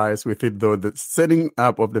realized with it, though, the setting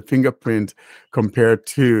up of the fingerprint compared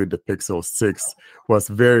to the Pixel 6 was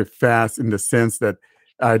very fast in the sense that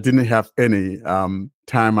I didn't have any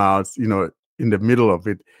timeouts, in the middle of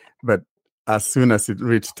it. But as soon as it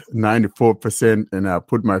reached 94% and I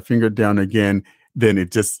put my finger down again, then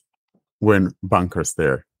it just went bonkers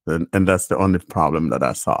there. And that's the only problem that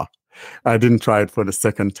I saw. I didn't try it for the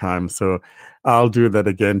second time, so I'll do that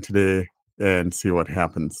again today and see what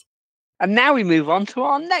happens. And now we move on to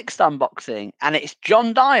our next unboxing, and it's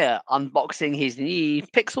John Dyer unboxing his new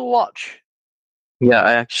Pixel Watch. Yeah,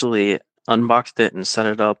 I actually unboxed it and set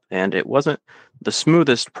it up, and it wasn't the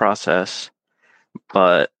smoothest process,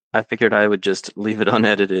 but I figured I would just leave it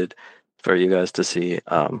unedited for you guys to see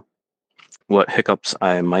what hiccups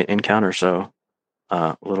I might encounter. So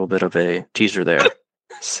a little bit of a teaser there.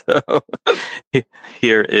 So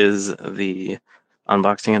here is the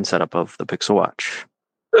unboxing and setup of the Pixel Watch.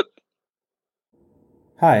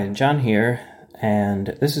 Hi, John here, and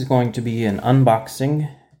this is going to be an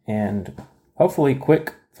unboxing and hopefully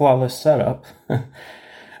quick, flawless setup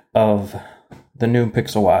of the new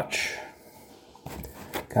Pixel Watch.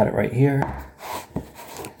 Got it right here.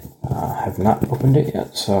 I have not opened it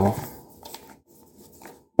yet, so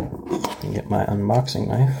I can get my unboxing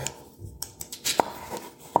knife.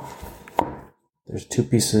 There's 2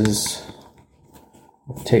 pieces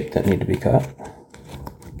of tape that need to be cut.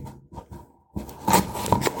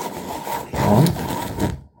 1,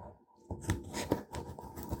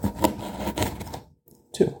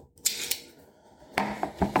 2.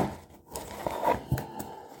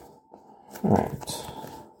 Alright.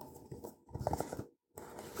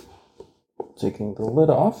 Taking the lid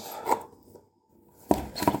off.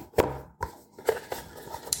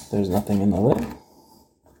 There's nothing in the lid.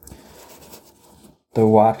 The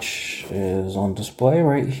watch is on display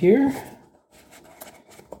right here.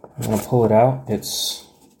 I'm going to pull it out. It's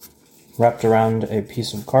wrapped around a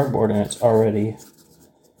piece of cardboard and it's already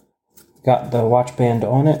got the watch band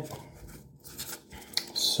on it.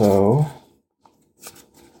 So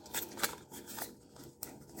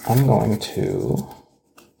I'm going to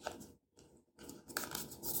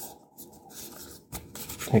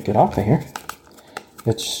take it off of here.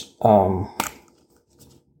 It's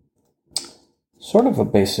sort of a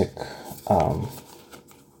basic,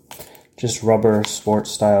 just rubber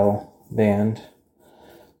sports style band.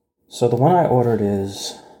 So the one I ordered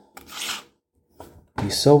is the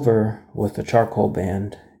silver with the charcoal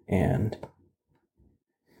band, and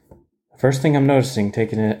the first thing I'm noticing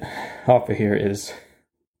taking it off of here is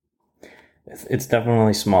it's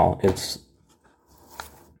definitely small. It's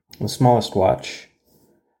the smallest watch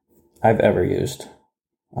I've ever used,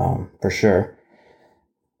 for sure.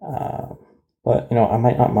 But, I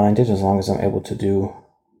might not mind it as long as I'm able to do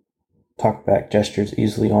talkback gestures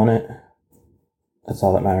easily on it. That's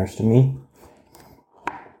all that matters to me.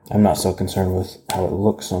 I'm not so concerned with how it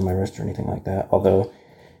looks on my wrist or anything like that, although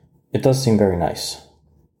it does seem very nice.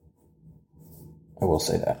 I will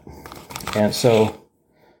say that. And so,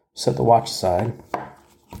 set the watch aside.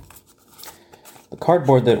 The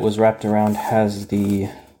cardboard that was wrapped around has the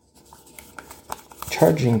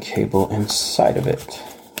charging cable inside of it.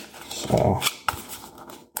 So,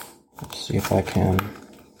 let's see if I can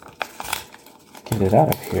get it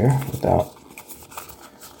out of here without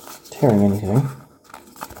tearing anything.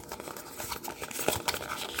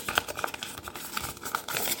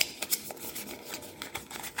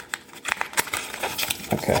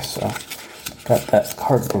 Okay, so got that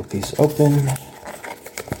cardboard piece open.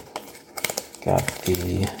 Got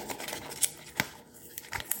the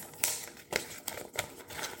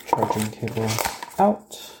charging cable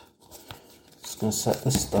out. Just gonna set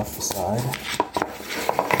this stuff aside.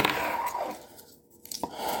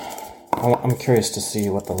 I'm curious to see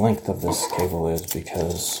what the length of this cable is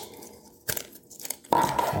because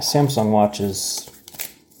Samsung watches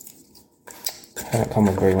haven't come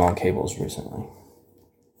with very long cables recently.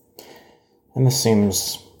 And this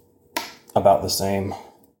seems about the same.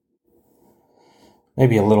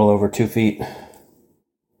 Maybe a little over 2 feet.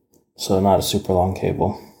 So not a super long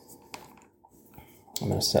cable. I'm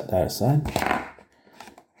going to set that aside.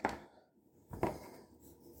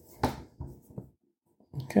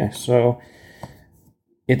 Okay, so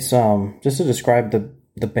it's just to describe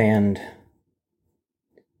the band,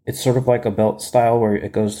 it's sort of like a belt style where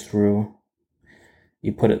it goes through,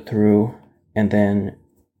 you put it through, and then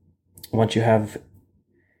once you have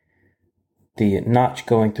the notch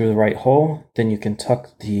going through the right hole, then you can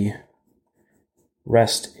tuck the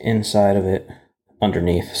rest inside of it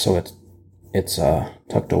underneath, so it's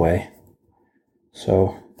tucked away.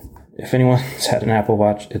 So if anyone's had an Apple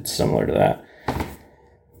Watch, it's similar to that.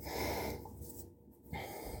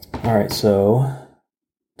 Alright, so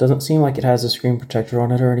doesn't seem like it has a screen protector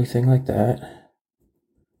on it or anything like that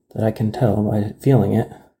I can tell by feeling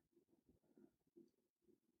it.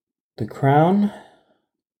 The crown,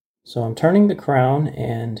 so I'm turning the crown,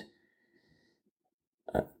 and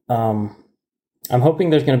I'm hoping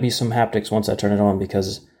there's going to be some haptics once I turn it on,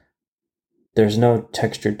 because there's no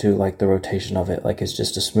texture to like the rotation of it. Like, it's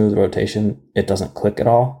just a smooth rotation. It doesn't click at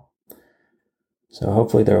all. So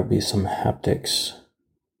hopefully there will be some haptics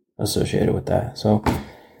associated with that. So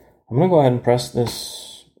I'm going to go ahead and press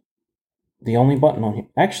the only button on here.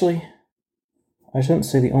 Actually, I shouldn't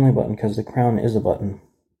say the only button, because the crown is a button.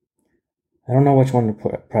 I don't know which one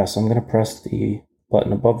to press. I'm going to press the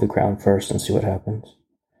button above the crown first and see what happens.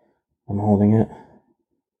 I'm holding it.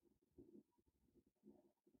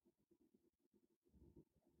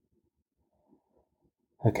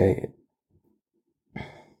 Okay.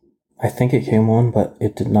 I think it came on, but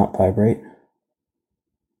it did not vibrate.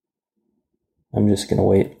 I'm just going to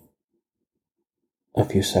wait a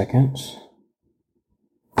few seconds.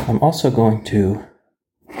 I'm also going to,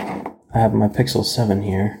 I have my Pixel 7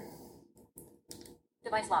 here.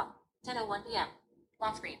 Device lock. 10:01 p.m.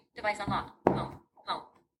 Lock screen. Device unlocked. Home.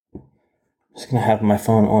 Just going to have my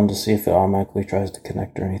phone on to see if it automatically tries to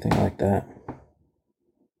connect or anything like that.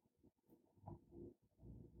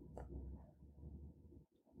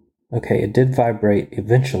 Okay, it did vibrate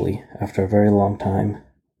eventually after a very long time.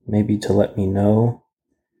 Maybe to let me know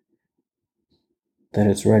that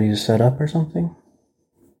it's ready to set up or something.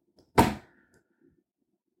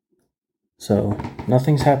 So,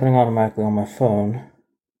 nothing's happening automatically on my phone.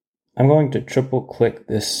 I'm going to triple click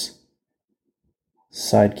this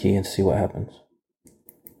side key and see what happens.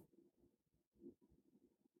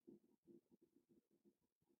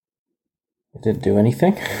 It didn't do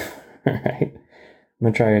anything. Alright. I'm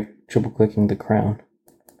going to try triple clicking the crown.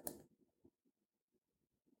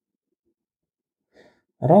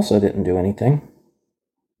 That also didn't do anything.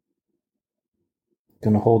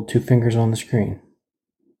 Gonna hold 2 fingers on the screen.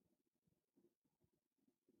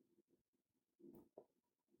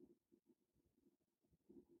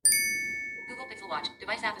 Google Pixel Watch.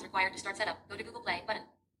 Device app is required to start setup. Go to Google Play button.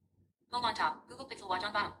 Home on top. Google Pixel Watch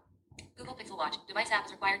on bottom. Google Pixel Watch. Device app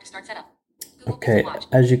is required to start setup. Google Okay, Pixel Watch.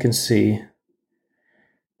 as you can see,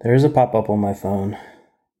 there is a pop-up on my phone.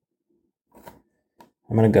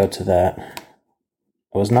 I'm going to go to that.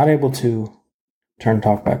 I was not able to turn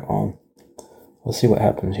TalkBack on. Let's see what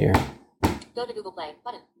happens here. Go to Google Play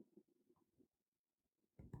button.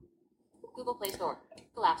 Google Play Store.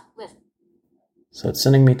 Collapse list. So it's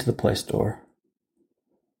sending me to the Play Store.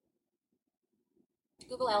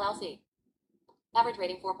 Google LLC. Average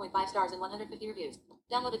rating 4.5 stars and 150 reviews.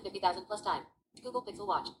 Downloaded 50,000 plus time. Google Pixel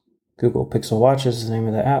Watch. Google Pixel Watch is the name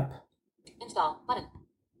of the app. Install button.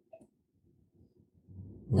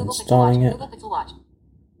 I'm Google installing Pixel Watch. it. Google Pixel Watch.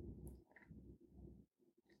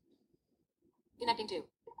 Connecting to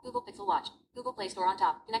Google Pixel Watch. Google Play Store on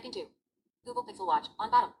top. Connecting to Google Pixel Watch on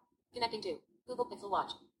bottom. Connecting to Google Pixel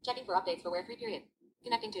Watch. Checking for updates for Wear Free period.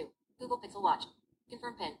 Connecting to Google Pixel Watch.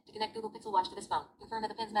 Confirm pin to connect Google Pixel Watch to this phone. Confirm that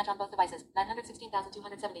the pins match on both devices.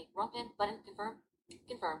 916,270. Wrong pin. Button. Confirm.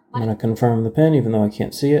 Confirm. I'm going to confirm the pin even though I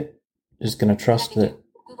can't see it. Just going to trust that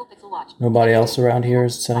nobody else around here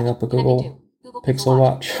is setting up a Google Pixel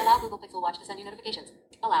Watch. Allow Google Pixel Watch to send you notifications.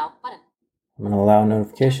 Allow button. I'm going to allow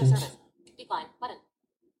notifications. Decline button.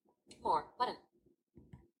 More button.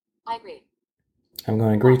 I agree. I'm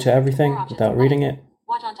going to agree to everything without reading it.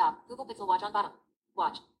 Watch on top. Google Pixel Watch on bottom.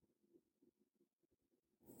 Watch.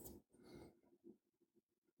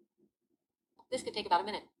 This could take about a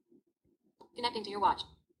minute. Connecting to your watch.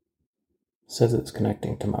 Says it's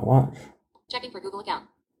connecting to my watch. Checking for Google account.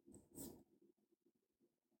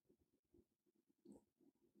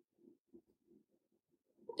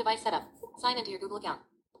 Device setup. Sign into your Google account.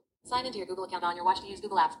 Sign into your Google account on your watch to use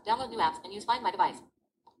Google Apps. Download new apps and use Find My Device.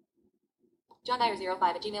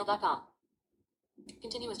 JohnDyer05@gmail.com.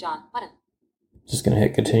 Continue as John. Button. Just going to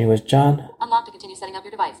hit continue as John. Unlock to continue setting up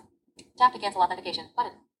your device. Tap to cancel authentication.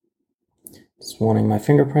 Button. It's wanting my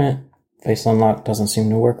fingerprint. Face unlock doesn't seem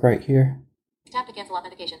to work right here. Tap to cancel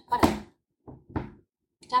authentication. Button.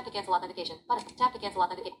 Tap to cancel authentication. Button. Tap to cancel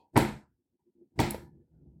authentication.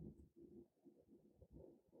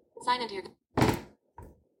 Sign into your...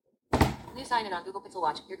 New sign in on Google Pixel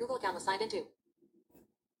Watch. Your Google account was signed into.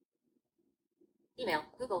 Email.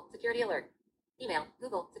 Google. Security alert. Email.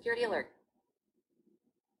 Google. Security alert.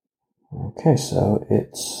 Okay, so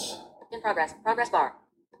it's... In progress. Progress bar.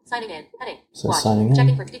 Signing in. Heading. So Watch. signing in.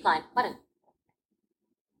 Checking for decline. Button.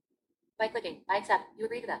 By clicking, I accept. You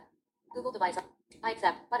agree to that. Google device. I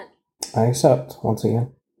accept. Button. I accept, once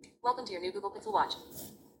again. Welcome to your new Google Pixel Watch.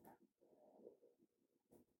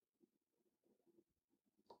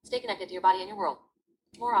 Stay connected to your body and your world.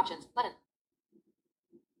 More options. Button.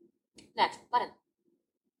 Next. Button.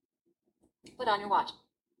 Put on your watch.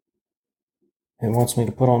 It wants me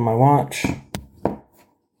to put on my watch.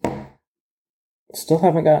 Still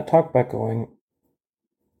haven't got TalkBack going.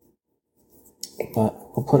 But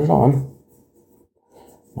we'll put it on.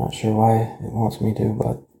 Not sure why it wants me to,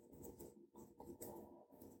 but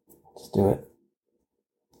let's do it.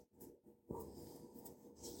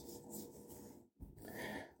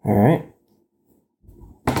 Alright.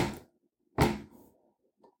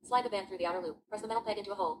 Slide the band through the outer loop. Press the metal peg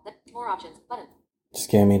into a hole. Then more options. Button. Just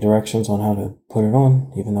gave me directions on how to put it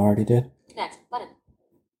on, even though I already did. Next. Button.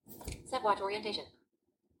 Set watch orientation.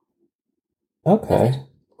 Okay. Message.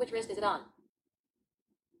 Which wrist is it on?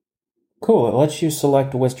 Cool, it lets you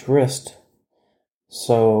select which wrist.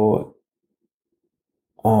 So,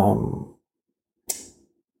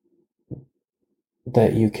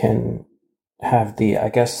 that you can have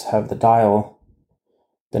the dial,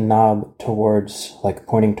 the knob towards, like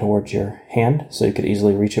pointing towards your hand, so you could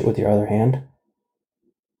easily reach it with your other hand.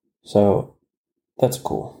 So, that's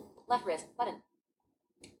cool. Left wrist. Button.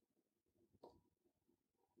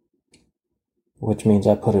 Which means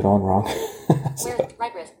I put it on wrong. So, Where's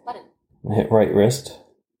right wrist? Button. hit right wrist.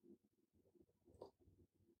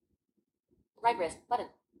 Right wrist. Button.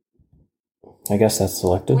 I guess that's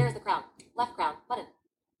selected. Where is the crown? Left crown. Button.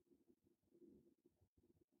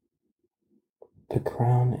 The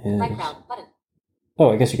crown is... Right crown. Button.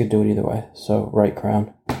 Oh, I guess you could do it either way. So, right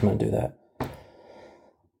crown. I'm going to do that.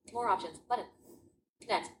 More options. Button.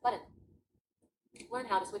 Next. Button. Learn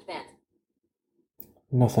how to switch bands.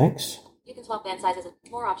 No thanks. You can swap band sizes and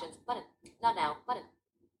more options. Button. Not now. Button.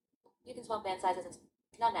 You can swap band sizes and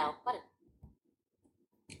not now. Button.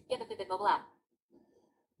 Get the Fitbit mobile app.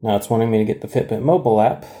 Now it's wanting me to get the Fitbit mobile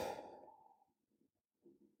app.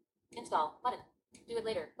 Install. Button. Do it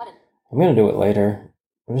later. Button. I'm going to do it later.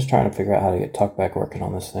 I'm just trying to figure out how to get TalkBack working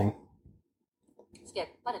on this thing. Skip.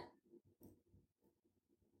 Button.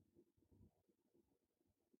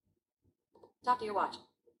 Talk to your watch.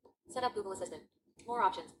 Set up Google Assistant. More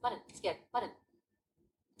options. Button. Skip. Button.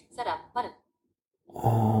 Set up. Button.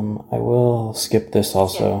 I will skip this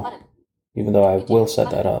also, Skip. Button. even though I will set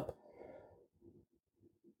that up.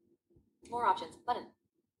 More options. Button.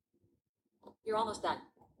 You're almost done.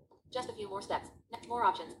 Just a few more steps. More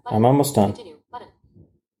options. Button. I'm almost done. Continue. Button.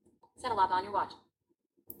 Set a lock on your watch.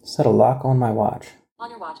 Set a lock on my watch. On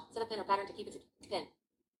your watch. Set a pin or pattern to keep it. Pin.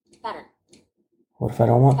 Pattern. What if I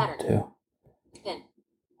don't want Pattern. to? Pin.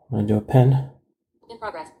 I'm going to do a pin. In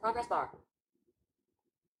progress. Progress bar.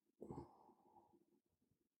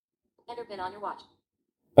 Enter pin on your watch.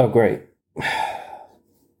 Oh, great.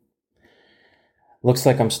 Looks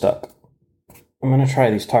like I'm stuck. I'm going to try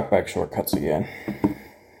these TalkBack shortcuts again.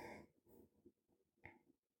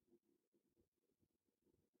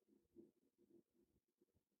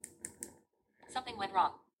 Something went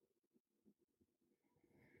wrong.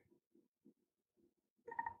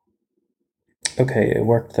 Okay, it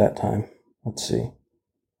worked that time. Let's see.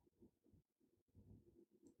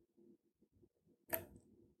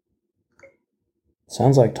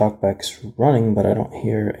 Sounds like TalkBack's running, but I don't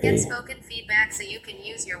hear Get a... spoken feedback so you can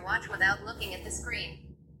use your watch without looking at the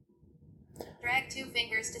screen. Drag 2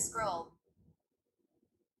 fingers to scroll.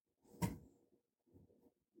 I'm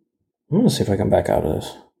going to see if I can back out of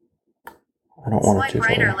this. I don't want it Swipe too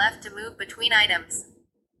right or far. left to move between items.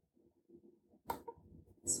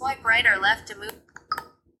 Swipe right or left to move.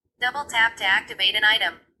 Double tap to activate an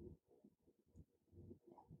item.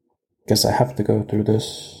 Guess I have to go through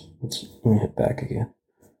this. Let me hit back again.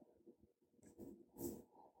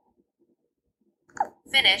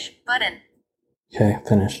 Finish button. Okay,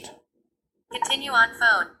 finished. Continue on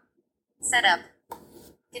phone. Setup.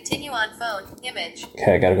 Continue on phone. Image.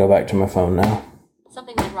 Okay, I gotta go back to my phone now.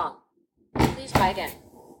 Something went wrong. Please try again.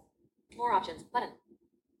 More options. Button.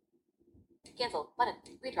 Cancel. Button.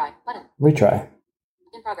 Retry. Button. Retry.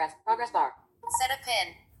 In progress. Progress bar. Set a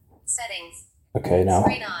pin. Settings. Okay, now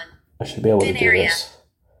Screen on. I should be able to Pin do area. this.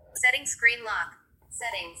 Setting screen lock.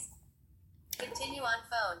 Settings. Continue on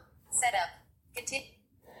phone. Setup. Continue.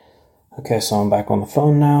 Okay, so I'm back on the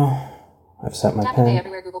phone now. I've set my Tap to pay pin.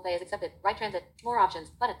 everywhere Google Pay is accepted. Right transit. More options.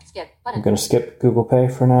 Button. Skip. I'm Button. gonna skip Google Pay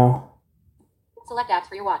for now. Select apps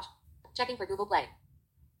for your watch. Checking for Google Play.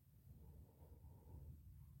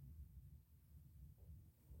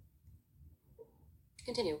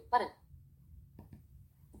 Continue. Button.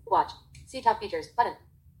 Watch. See top features. Button.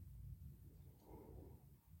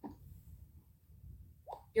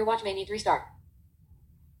 Your watch may need to restart.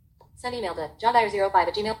 Send email to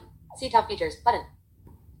johndyer05@gmail. See top features. Button.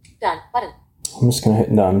 Done. Button. I'm just gonna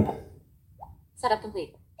hit done. Setup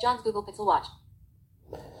complete. John's Google Pixel Watch.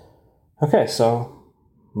 Okay, so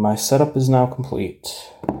my setup is now complete.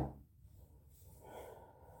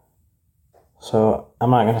 So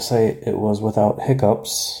I'm not gonna say it was without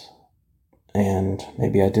hiccups, and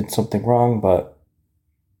maybe I did something wrong, but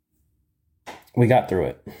we got through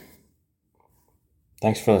it.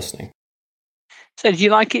 Thanks for listening. So, do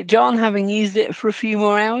you like it, John, having used it for a few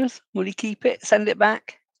more hours? Will you keep it, send it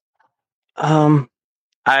back?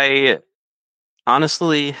 I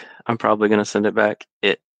honestly, I'm probably gonna send it back.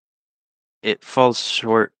 It falls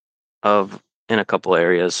short of in a couple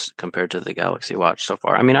areas compared to the Galaxy Watch so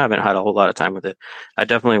far. I mean, I haven't had a whole lot of time with it. I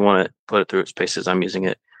definitely want to put it through its paces. I'm using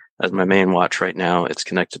it as my main watch right now. It's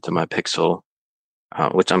connected to my Pixel,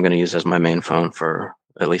 which I'm going to use as my main phone for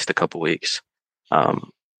at least a couple weeks.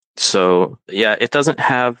 So yeah, it doesn't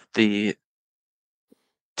have the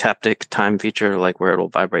taptic time feature, like where it'll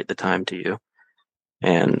vibrate the time to you.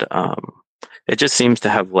 And it just seems to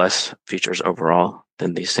have less features overall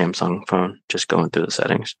than the Samsung phone, just going through the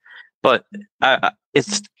settings. But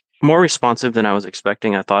it's more responsive than I was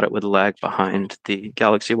expecting. I thought it would lag behind the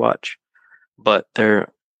Galaxy Watch. But I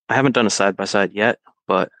haven't done a side-by-side yet,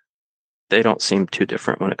 but they don't seem too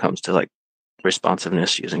different when it comes to like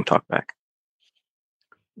responsiveness using TalkBack.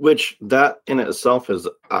 Which that in itself is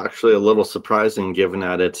actually a little surprising given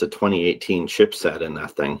that it's a 2018 chipset in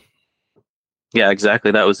that thing. Yeah, exactly.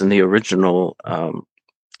 That was in the original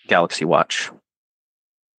Galaxy Watch.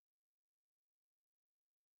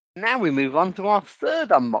 Now we move on to our third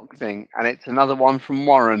unboxing, and it's another one from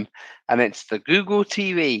Warren, and it's the Google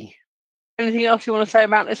TV. Anything else you want to say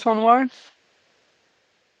about this one, Warren?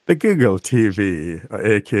 The Google TV,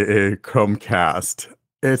 aka Chromecast,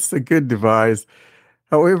 it's a good device.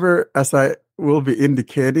 However, as I will be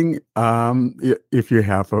indicating, if you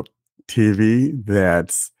have a TV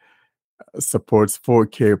that supports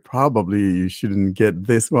 4K, probably you shouldn't get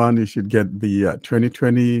this one. You should get the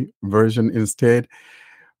 2020 version instead.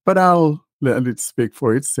 But I'll let it speak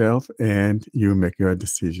for itself, and you make your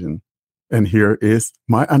decision. And here is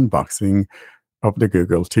my unboxing of the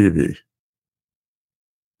Google TV.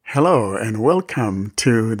 Hello, and welcome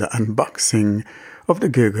to the unboxing of the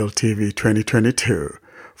Google TV 2022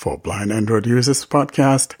 for Blind Android Users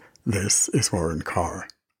podcast. This is Warren Carr.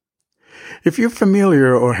 If you're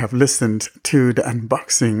familiar or have listened to the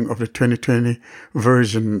unboxing of the 2020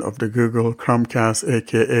 version of the Google Chromecast,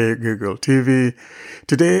 aka Google TV,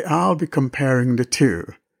 today I'll be comparing the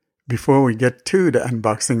two. Before we get to the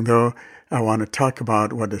unboxing though, I want to talk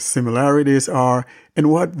about what the similarities are and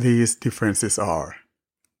what these differences are.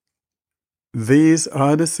 These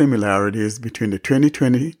are the similarities between the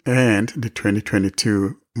 2020 and the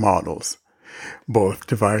 2022 models. Both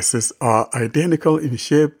devices are identical in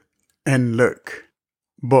shape and look.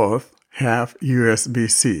 Both have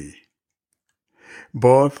USB-C.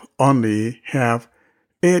 Both only have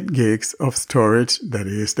 8 gigs of storage, that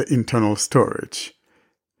is the internal storage.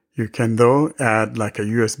 You can though add like a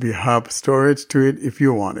USB hub storage to it if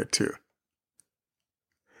you wanted to.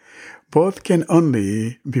 Both can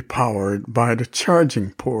only be powered by the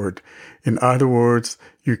charging port. In other words,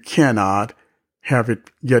 you cannot have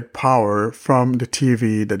it get power from the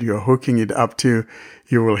TV that you're hooking it up to.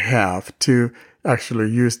 You will have to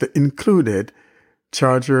actually use the included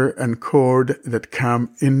charger and cord that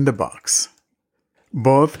come in the box.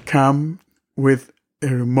 Both come with a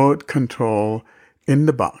remote control in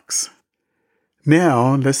the box.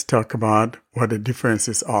 Now let's talk about what the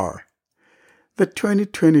differences are. The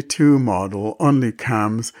 2022 model only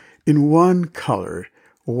comes in one color,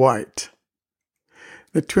 white.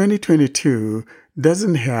 The 2022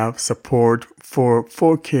 doesn't have support for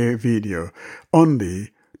 4K video,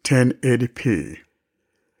 only 1080p.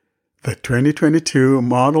 The 2022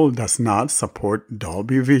 model does not support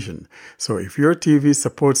Dolby Vision. So if your TV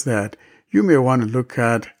supports that, you may want to look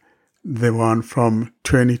at the one from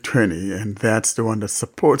 2020, and that's the one that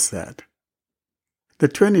supports that. The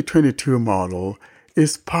 2022 model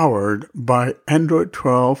is powered by Android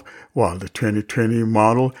 12, while the 2020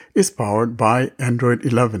 model is powered by Android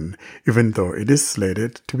 11, even though it is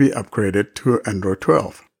slated to be upgraded to Android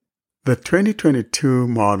 12. The 2022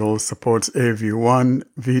 model supports AV1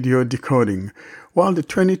 video decoding, while the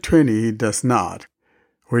 2020 does not,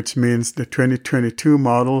 which means the 2022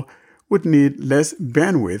 model would need less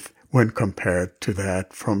bandwidth when compared to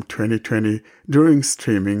that from 2020 during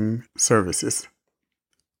streaming services.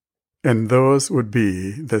 And those would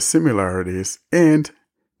be the similarities and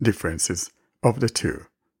differences of the two.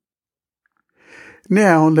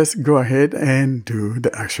 Now let's go ahead and do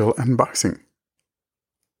the actual unboxing.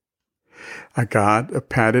 I got a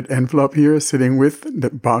padded envelope here sitting with the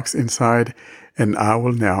box inside, and I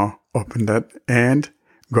will now open that and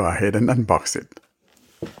go ahead and unbox it.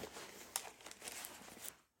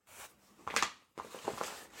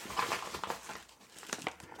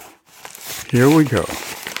 Here we go.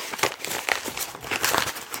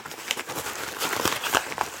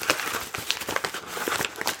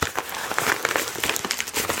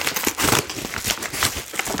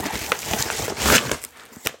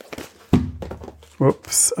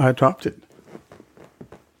 Whoops, I dropped it.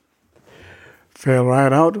 Fell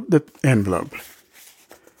right out of the envelope.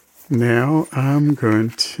 Now I'm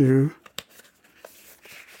going to,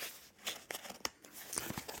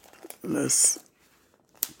 let's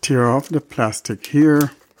tear off the plastic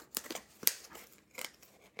here.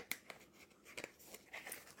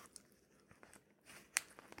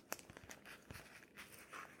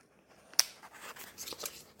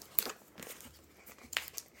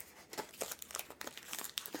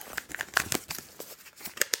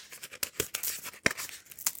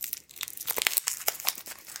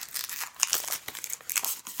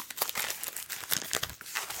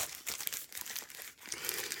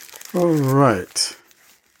 All right.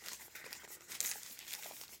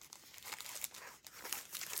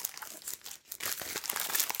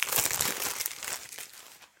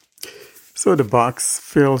 So the box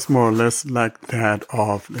feels more or less like that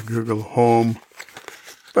of the Google Home,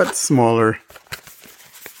 but smaller.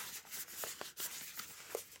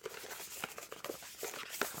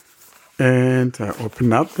 And I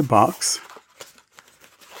open up the box,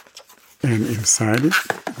 and inside it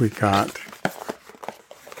we got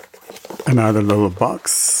another little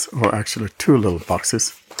box, or actually two little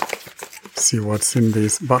boxes. See what's in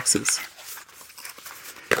these boxes.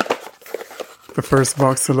 The first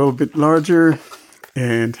box is a little bit larger,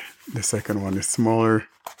 and the second one is smaller.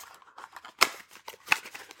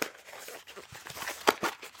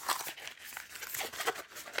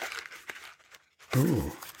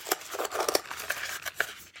 Oh,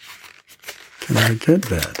 can I get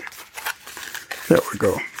that? There we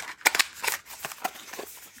go.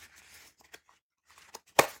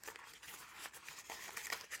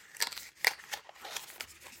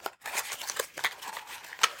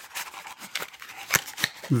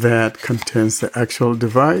 That contains the actual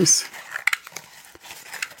device,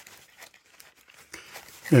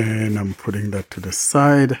 and I'm putting that to the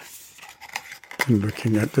side and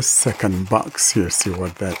looking at the second box here, see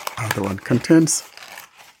what that other one contains.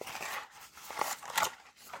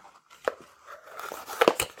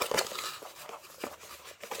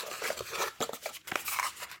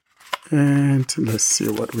 And let's see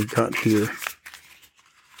what we got here.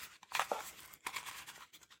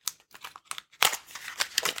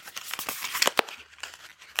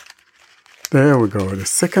 There we go. The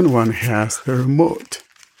second one has the remote.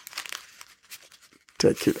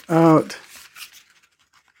 Take it out.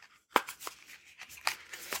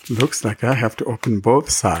 Looks like I have to open both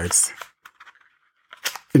sides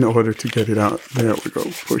in order to get it out. There we go.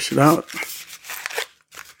 Push it out.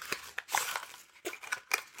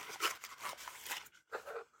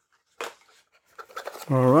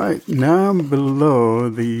 All right. Now below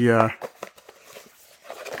that,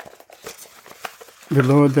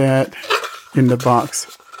 in the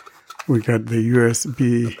box, we got the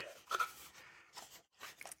USB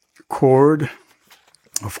cord.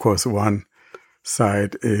 Of course, one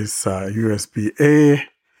side is USB-A,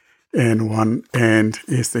 and one end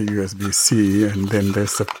is the USB-C, and then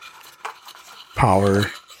there's a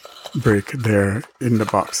power brick there in the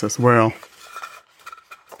box as well.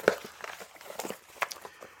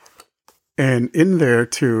 And in there,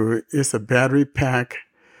 too, is a battery pack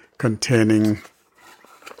containing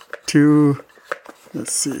two,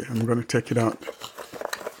 let's see, I'm going to take it out.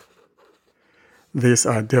 These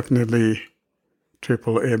are definitely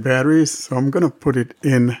AAA batteries. So I'm going to put it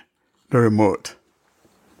in the remote.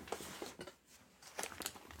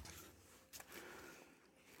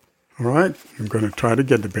 All right, I'm going to try to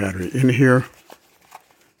get the battery in here.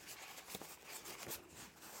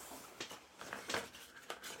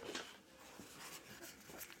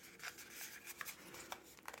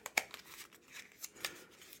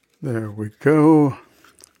 There we go.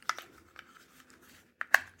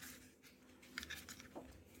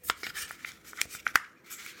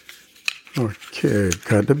 Okay,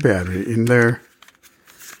 got the battery in there.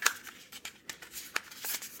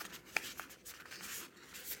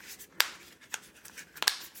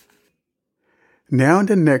 Now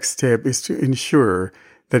the next step is to ensure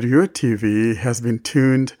that your TV has been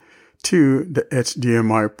tuned to the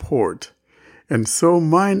HDMI port. And so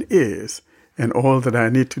mine is, and all that I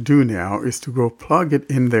need to do now is to go plug it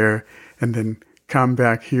in there and then come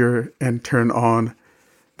back here and turn on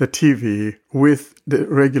the TV with the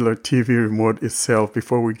regular TV remote itself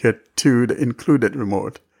before we get to the included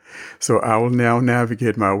remote. So I will now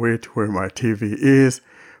navigate my way to where my TV is,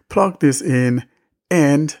 plug this in,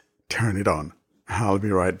 and turn it on. I'll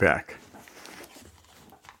be right back.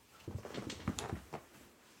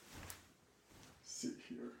 See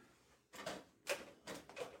here.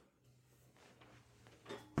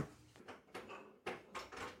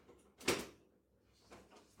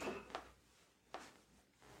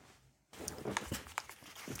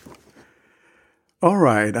 All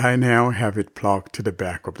right, I now have it plugged to the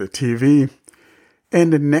back of the TV.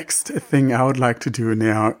 And the next thing I would like to do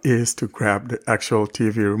now is to grab the actual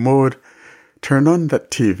TV remote, turn on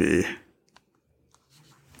that TV.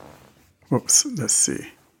 Whoops, let's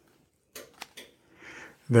see.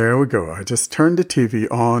 There we go. I just turned the TV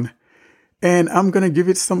on, and I'm going to give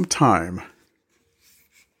it some time.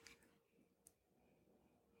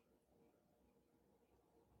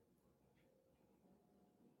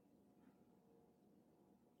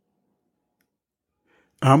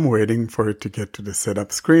 I'm waiting for it to get to the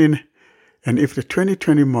setup screen, and if the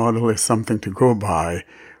 2020 model is something to go by,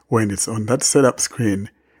 when it's on that setup screen,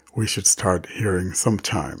 we should start hearing some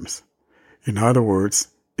chimes. In other words,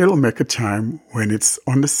 it'll make a chime when it's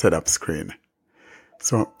on the setup screen.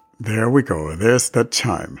 So there we go, there's that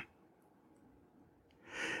chime.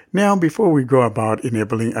 Now, before we go about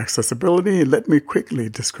enabling accessibility, let me quickly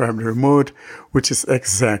describe the remote, which is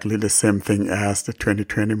exactly the same thing as the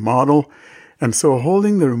 2020 model. And so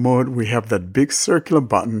holding the remote, we have that big circular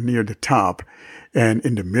button near the top, and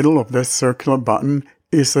in the middle of that circular button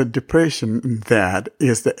is a depression that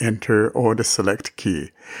is the enter or the select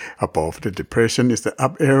key. Above the depression is the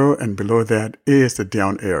up arrow, and below that is the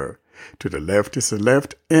down arrow. To the left is the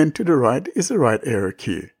left, and to the right is the right arrow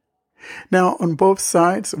key. Now, on both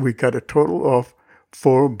sides, we got a total of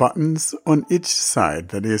 4 buttons on each side.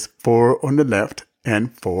 That is 4 on the left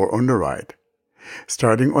and 4 on the right.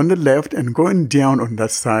 Starting on the left and going down on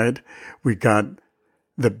that side, we got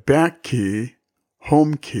the back key,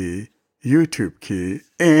 home key, YouTube key,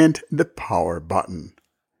 and the power button.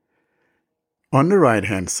 On the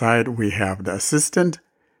right-hand side, we have the assistant,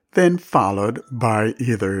 then followed by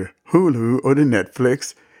either Hulu or the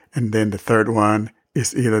Netflix, and then the third one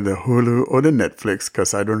is either the Hulu or the Netflix,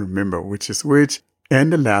 because I don't remember which is which,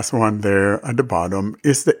 and the last one there at the bottom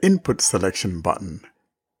is the input selection button.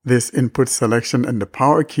 This input selection and the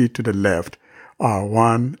power key to the left are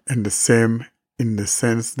one and the same in the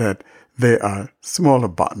sense that they are smaller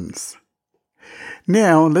buttons.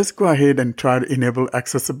 Now, let's go ahead and try to enable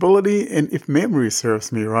accessibility, and if memory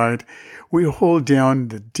serves me right, we hold down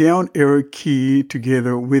the down arrow key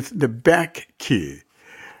together with the back key.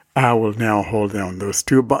 I will now hold down those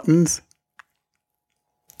 2 buttons.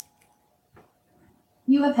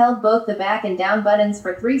 You have held both the back and down buttons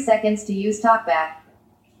for 3 seconds to use TalkBack.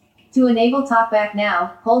 To enable TalkBack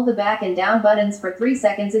now, hold the back and down buttons for 3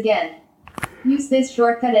 seconds again. Use this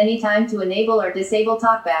shortcut anytime to enable or disable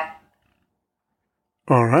TalkBack.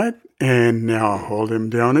 All right, and now hold him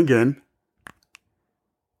down again.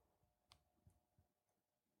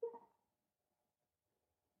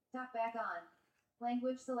 TalkBack on.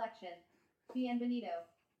 Language selection. Bienvenido.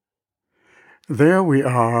 There we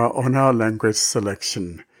are on our language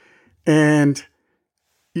selection. And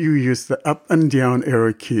you use the up and down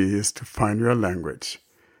arrow keys to find your language.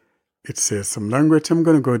 It says some language. I'm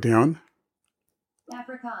going to go down.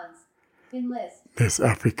 Afrikaans. In list. There's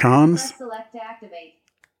Afrikaans. Press select to activate.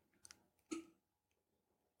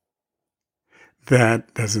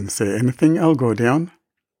 That doesn't say anything. I'll go down.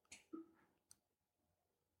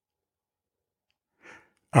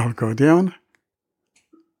 I'll go down.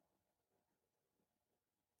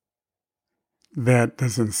 That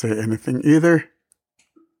doesn't say anything either.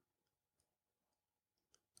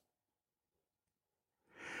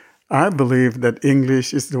 I believe that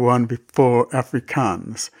English is the one before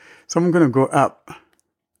Afrikaans. So I'm going to go up.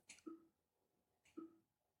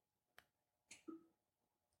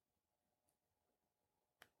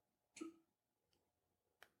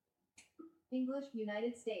 English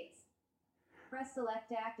United States. Press select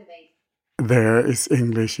to activate. There is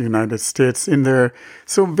English United States in there.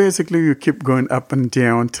 So basically you keep going up and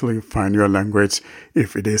down till you find your language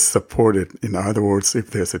if it is supported. In other words,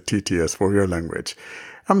 if there's a TTS for your language.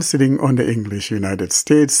 I'm sitting on the English United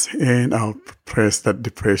States and I'll press that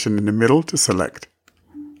depression in the middle to select.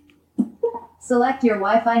 Select your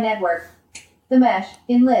Wi-Fi network. The mesh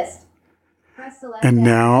in list. Press select. And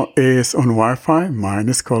now is on Wi-Fi. Mine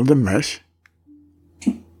is called the mesh.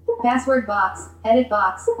 Password box, edit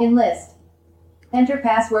box, in list. Enter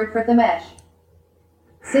password for the mesh.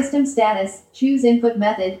 System status, choose input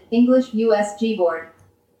method, English US Gboard.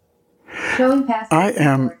 Showing password. I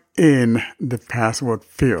am in the password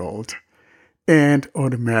field and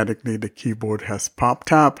automatically the keyboard has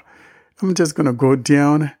popped up. I'm just going to go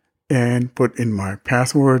down and put in my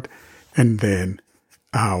password and then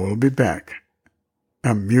I will be back.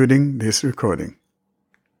 I'm muting this recording.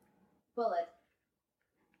 Bullet.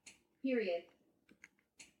 Period.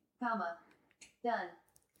 Comma. Done.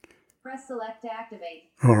 Press select to activate.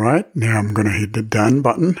 All right, now I'm going to hit the done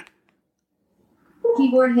button.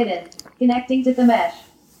 Keyboard hidden. Connecting to the mesh.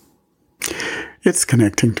 It's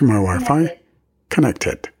connecting to my Wi-Fi.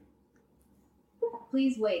 Connected.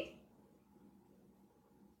 Please wait.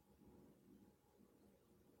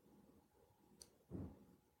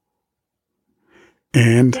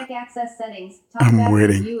 And Check access settings. I'm back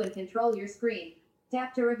waiting. Review and control your screen.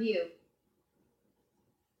 Tap to review.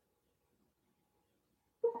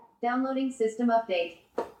 Downloading system update.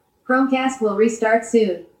 Chromecast will restart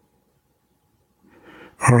soon.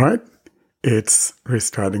 All right, it's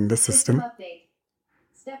restarting the system. Update.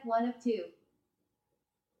 Step 1 of 2.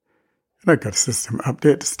 And I got system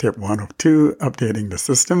update, step 1 of 2, updating the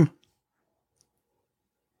system.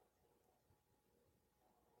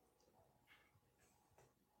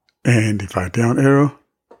 And if I down arrow,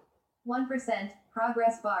 1%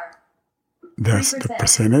 progress bar. that's the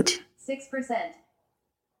percentage. 6%.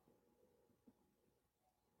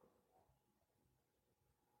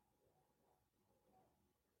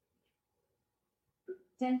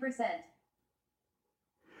 10%.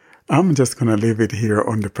 I'm just going to leave it here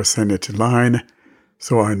on the percentage line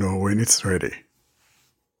so I know when it's ready.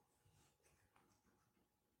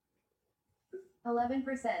 11%.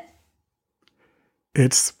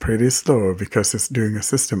 It's pretty slow because it's doing a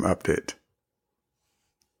system update.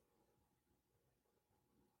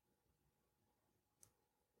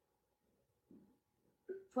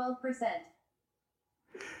 12%.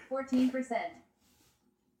 14%.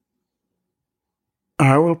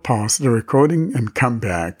 I will pause the recording and come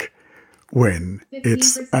back when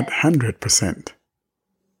it's 15%. at 100%.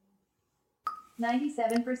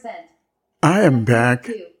 97%. I am back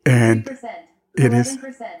and 3%. it is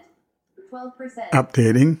 11%. 12%.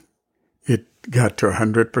 updating. It got to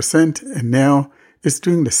 100% and now it's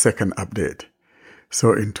doing the second update.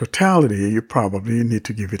 So in totality, you probably need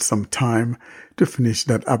to give it some time to finish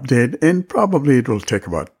that update, and probably it will take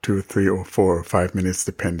about 2, 3, or 4 or 5 minutes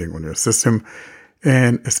depending on your system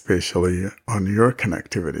and especially on your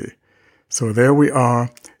connectivity. So there we are.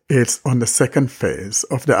 It's on the second phase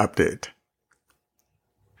of the update.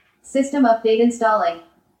 System update installing.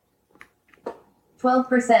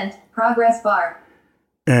 12% progress bar.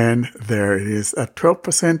 And there it is at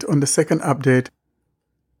 12% on the second update.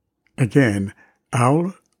 Again,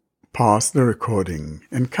 I'll pause the recording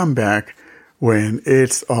and come back when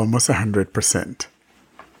it's almost 100%.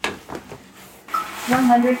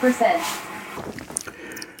 100%.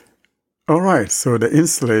 All right, so the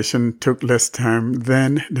installation took less time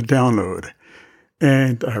than the download.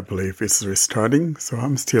 And I believe it's restarting, so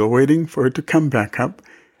I'm still waiting for it to come back up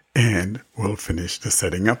and we'll finish the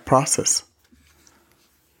setting up process.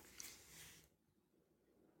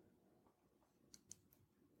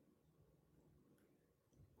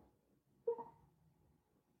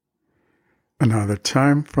 Another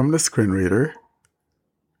chime from the screen reader.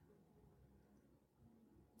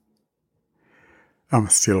 I'm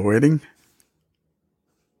still waiting.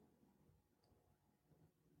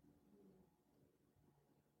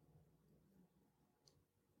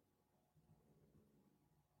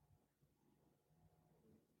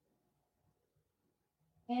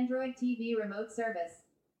 Android TV remote service.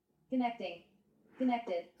 Connecting.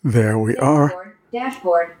 Connected. There we are.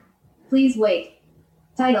 Dashboard. Please wait.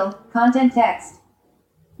 Title, content text.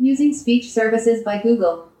 Using speech services by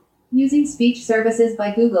Google. Using speech services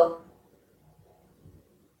by Google.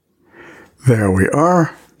 There we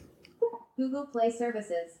are. Google Play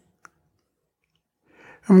Services.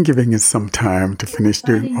 I'm giving it some time to finish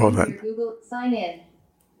Sign doing in, all use that. your Google sign in.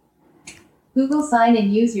 Google sign in,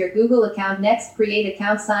 use your Google account. Next, create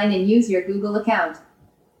account, sign in, use your Google account.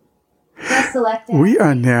 Press select. We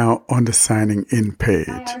are now on the signing in page.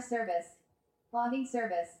 IR service. Logging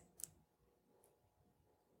service.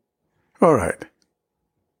 All right.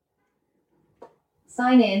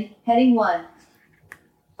 Sign in, heading 1.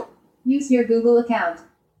 Use your Google account.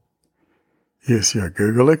 Use your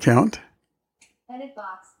Google account. Edit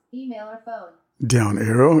box, email or phone. Down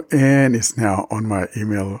arrow, and it's now on my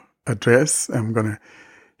email address. I'm going to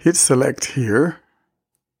hit select here.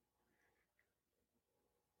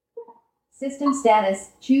 System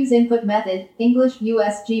status, choose input method, English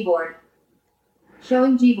US Gboard.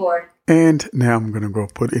 Showing Gboard. And now I'm going to go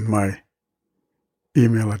put in my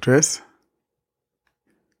email address.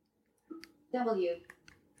 W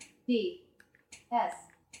D S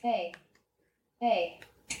A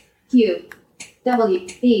Q W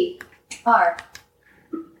E R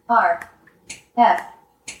F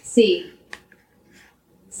C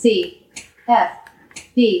F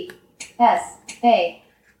D S A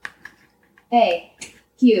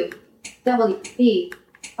Q W E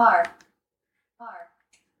R.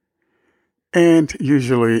 And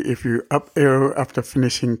usually if you up arrow after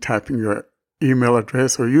finishing typing your email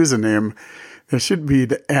address or username, there should be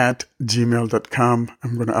the @gmail.com.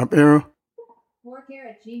 I'm going to up arrow.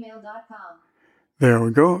 Warcare@gmail.com. There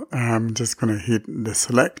we go. I'm just going to hit the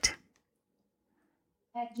select.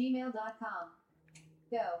 @gmail.com.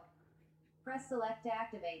 Go. Press select to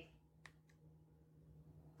activate.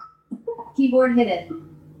 Keyboard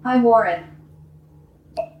hidden. Hi Warren.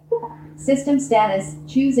 System status,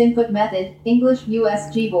 choose input method, English US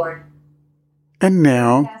Gboard. And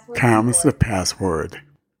now Password comes the keyboard. password.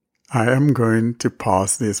 I am going to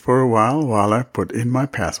pause this for a while I put in my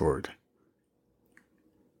password.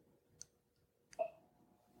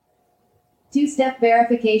 Two-step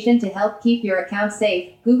verification to help keep your account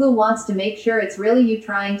safe. Google wants to make sure it's really you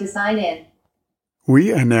trying to sign in.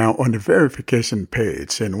 We are now on the verification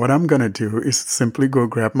page, and what I'm going to do is simply go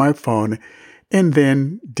grab my phone and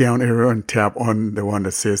then down arrow and tap on the one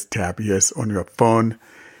that says tap yes on your phone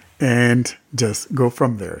and just go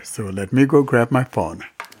from there. So let me go grab my phone.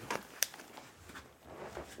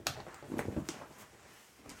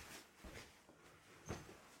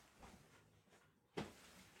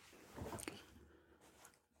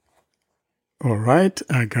 All right,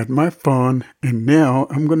 I got my phone, and now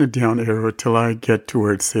I'm going to down arrow till I get to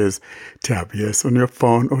where it says tap yes on your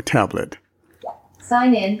phone or tablet.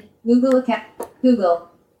 Sign in, Google account,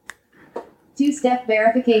 Google. Two-step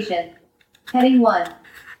verification. Heading 1.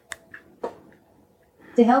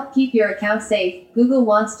 To help keep your account safe, Google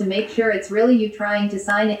wants to make sure it's really you trying to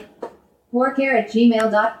sign in.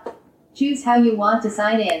 Warcare@gmail.com. Choose how you want to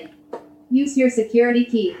sign in. Use your security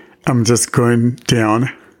key. I'm just going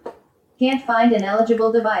down. Can't find an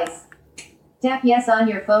eligible device. Tap yes on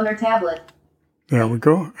your phone or tablet. There we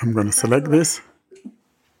go. I'm going to select this.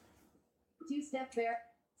 Two-step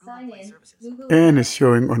sign in. Google And it's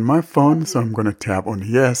showing on my phone, so I'm going to tap on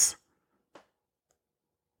yes.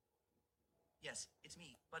 Yes, it's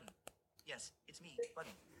me. Button. Yes, it's me.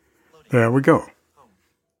 Button. Loading. There we go. Home.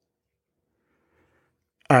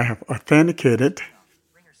 I have authenticated.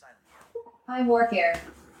 Ringer silent. Hi Warcare.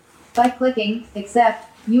 By clicking accept,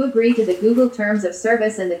 you agree to the Google Terms of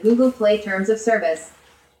Service and the Google Play Terms of Service.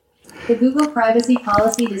 The Google privacy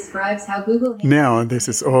policy describes how Google... Now, this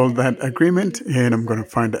is all that agreement, and I'm going to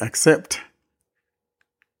find the accept.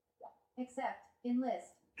 Accept.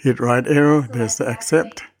 Enlist. Hit right arrow. There's the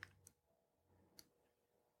accept.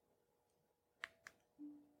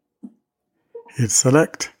 Hit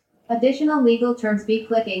select. Additional legal terms be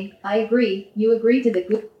clicking. I agree. You agree to the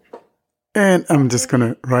Google... And I'm just going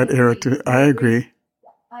to right arrow to I agree.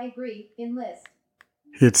 I agree. Enlist.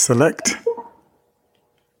 Hit select.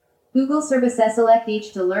 Google services select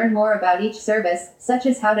each to learn more about each service, such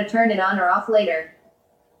as how to turn it on or off later.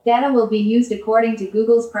 Data will be used according to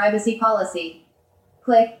Google's privacy policy.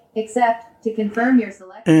 Click accept to confirm your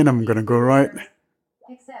selection. And I'm going to go right.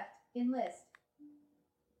 Accept. Enlist.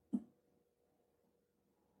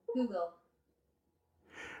 Google.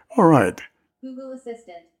 All right. Google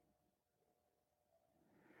Assistant.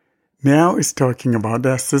 Now it's talking about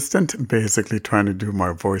the assistant, basically trying to do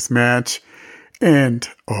my voice match and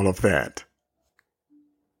all of that.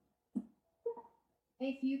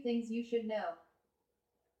 A few things you should know.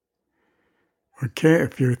 Okay, a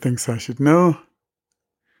few things I should know.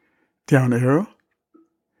 Down arrow.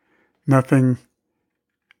 Nothing.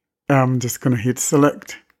 I'm just going to hit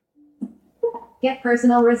select. Get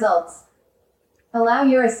personal results. Allow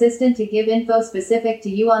your assistant to give info specific to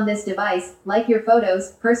you on this device, like your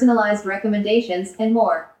photos, personalized recommendations, and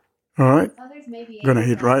more. All right. Others may be Gonna able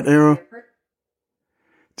hit to right access arrow. their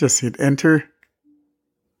Just hit enter.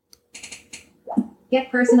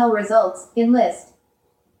 Get personal results in list.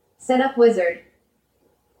 Setup wizard.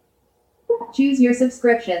 Choose your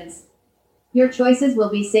subscriptions. Your choices will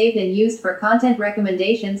be saved and used for content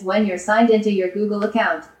recommendations when you're signed into your Google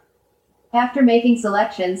account. After making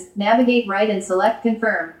selections, navigate right and select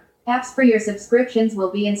confirm. Apps for your subscriptions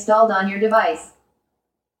will be installed on your device.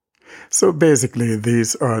 So basically,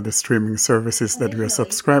 these are the streaming services that we are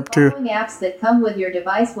subscribed The to. following apps that come with your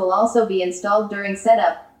device will also be installed during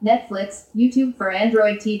setup. Netflix, YouTube for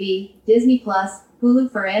Android TV, Disney Plus,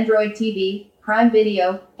 Hulu for Android TV, Prime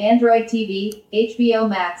Video, Android TV, HBO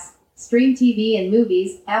Max, Stream TV and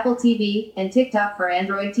Movies, Apple TV, and TikTok for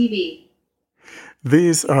Android TV.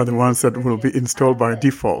 These are the ones that will be installed by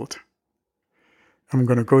default. I'm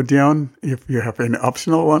going to go down. If you have any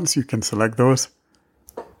optional ones, you can select those.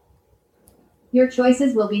 Your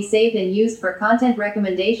choices will be saved and used for content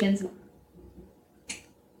recommendations.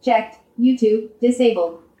 Checked. YouTube,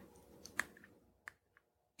 disabled.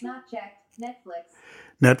 Not checked. Netflix.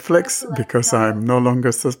 Netflix, because I'm no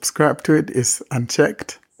longer subscribed to it, is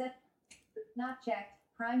unchecked. Set. Not checked.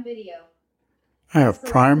 Prime Video. I have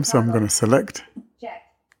Prime, so I'm going to select. Checked.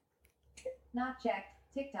 Not checked.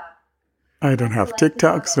 TikTok. I don't have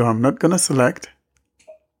TikTok, so I'm not going to select.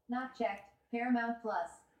 Not checked. Paramount Plus.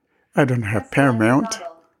 I don't have Paramount.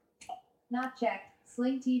 Not checked.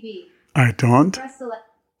 Sling TV. I don't. Press select.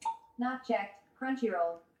 Not checked.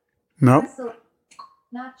 Crunchyroll. No, Press select.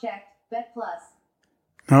 Not checked. Bet Plus.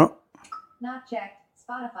 no, Not checked.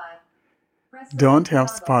 Spotify. Press don't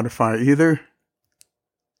select have toggle. Spotify either.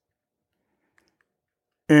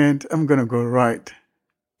 And I'm going to go right.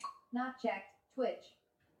 Not checked. Twitch.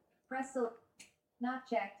 Press select. Not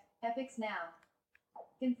checked. Epix Now.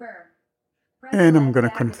 Confirm. Press And I'm select going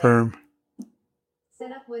to activate. confirm.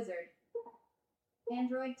 Setup wizard.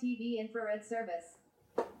 Android TV infrared service.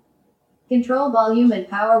 Control volume and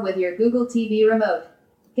power with your Google TV remote.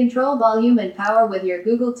 Control volume and power with your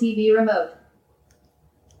Google TV remote.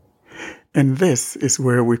 And this is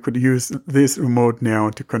where we could use this remote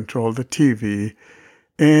now to control the TV.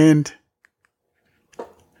 And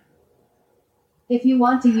If you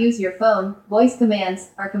want to use your phone, voice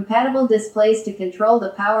commands are compatible displays to control the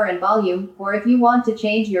power and volume, or if you want to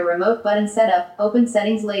change your remote button setup, open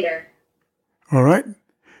settings later. all right,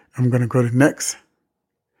 I'm going to go to next.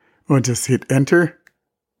 Or just hit enter.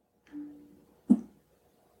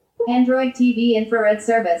 Android TV infrared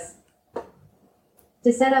service.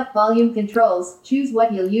 To set up volume controls, choose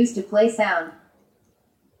what you'll use to play sound.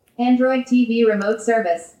 Android TV remote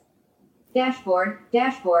service. Dashboard,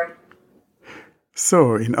 dashboard.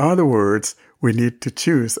 So, in other words, we need to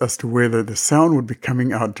choose as to whether the sound would be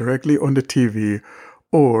coming out directly on the TV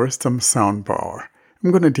or some sound bar.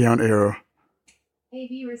 I'm going to down arrow.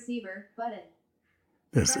 AV receiver, button.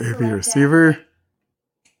 There's Press AV select receiver.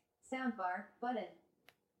 Soundbar, button.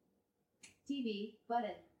 TV,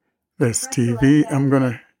 button. There's Press TV. select I'm going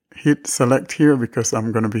to hit select here because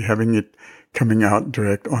I'm going to be having it coming out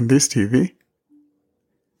direct on this TV.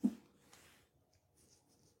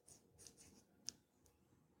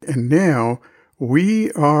 And now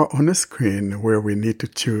we are on a screen where we need to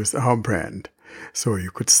choose our brand. So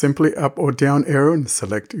you could simply up or down arrow and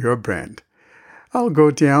select your brand. I'll go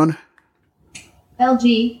down.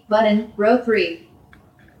 LG, button, row 3.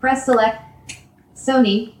 Press select.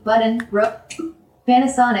 Sony, button, row.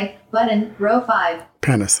 Panasonic, button, row 5.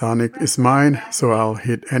 Panasonic is mine, so I'll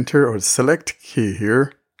hit enter or select key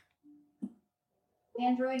here.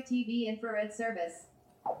 Android TV infrared service.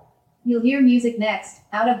 You'll hear music next,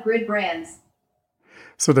 out of grid brands.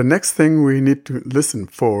 So the next thing we need to listen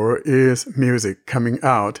for is music coming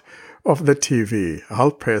out of the TV.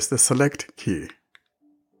 I'll press the select key.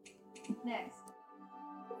 Next.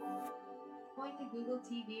 Point the Google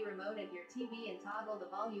TV remote at your TV and toggle the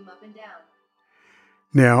volume up and down.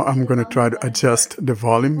 Now I'm going to try to adjust the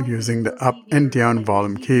volume using the up and down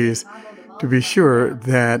volume keys to be sure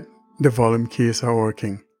that the volume keys are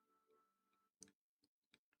working.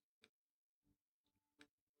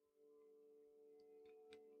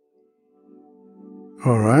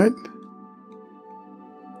 All right.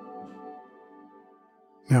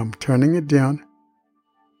 Now I'm turning it down.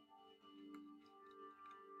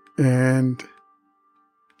 And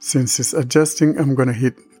since it's adjusting, I'm going to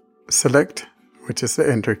hit select, which is the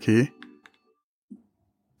enter key.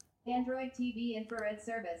 Android TV infrared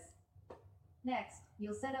service. Next,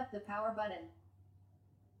 you'll set up the power button.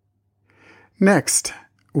 Next,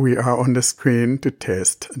 we are on the screen to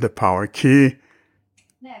test the power key.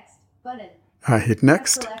 Button. I hit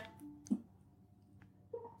next.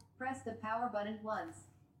 Press the power button once.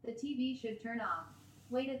 The TV should turn off.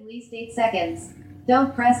 Wait at least 8 seconds.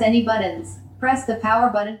 Don't press any buttons. Press the power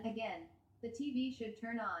button again. The TV should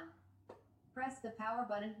turn on. Press the power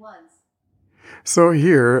button once. So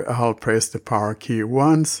here I'll press the power key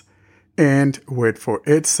once and wait for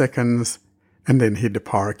 8 seconds and then hit the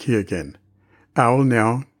power key again. I will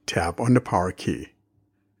now tap on the power key.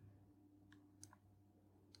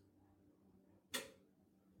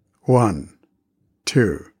 1,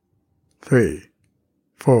 2, 3,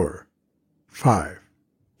 4, 5,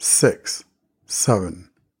 6, 7,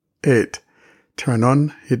 8. Turn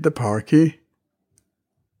on, hit the power key.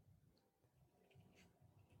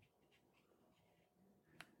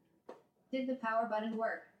 Did the power button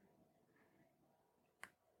work?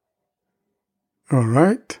 All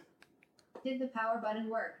right. Did the power button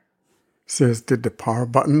work? Says, did the power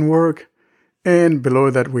button work? And below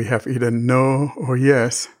that we have either no or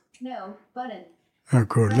yes. No button. I'll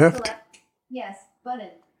go Press left. select. Yes button.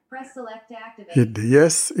 Press select to activate. Hit the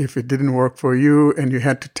yes if it didn't work for you and you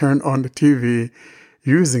had to turn on the TV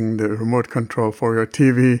using the remote control for your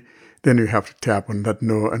TV, then you have to tap on that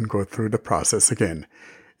no and go through the process again.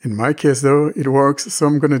 In my case though, it works, so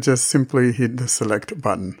I'm going to just simply hit the select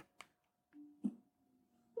button.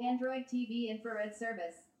 Android TV infrared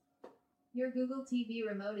service. Your Google TV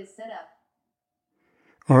remote is set up.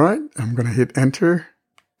 All right, I'm going to hit enter.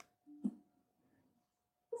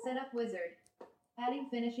 Setup wizard. Adding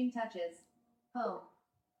finishing touches. Home.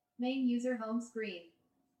 Main user home screen.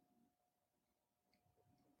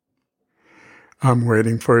 I'm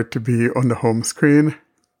waiting for it to be on the home screen.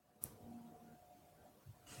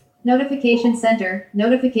 Notification center.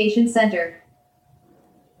 Notification center.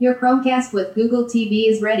 Your Chromecast with Google TV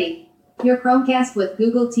is ready. Your Chromecast with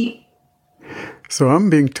Google TV. So I'm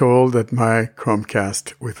being told that my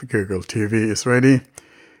Chromecast with Google TV is ready.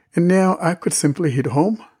 And now I could simply hit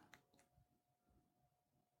home.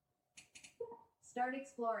 Start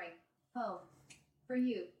exploring. Home. For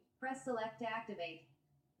you, press select to activate.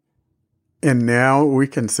 And now we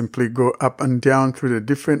can simply go up and down through the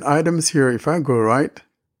different items here. If I go right,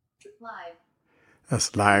 Live.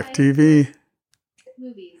 that's live TV,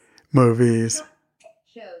 Movies. movies,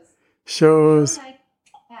 Shows. shows, Showing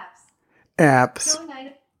apps. apps, Showing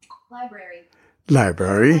item. Library.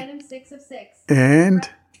 library, Item 6 of 6. and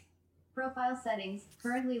Profile settings.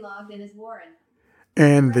 Currently logged in as Warren.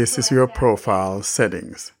 this is your profile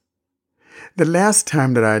settings. The last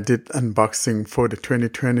time that I did unboxing for the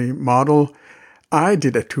 2020 model, I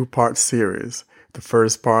did a 2-part series. The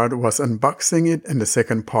first part was unboxing it and the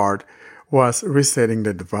second part was resetting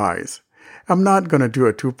the device. I'm not going to do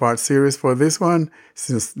a 2-part series for this one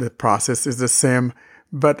since the process is the same,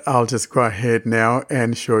 but I'll just go ahead now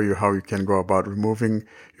and show you how you can go about removing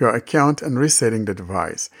your account and resetting the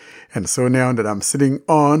device. And so now that I'm sitting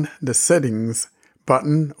on the settings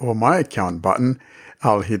button or my account button,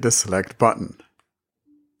 I'll hit the select button.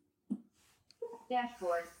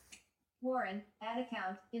 Dashboard. Warren, add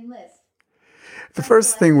account, in list. The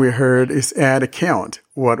first thing we heard is add account.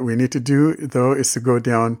 What we need to do though is to go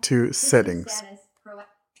down to settings. Status,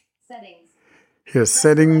 settings. Here's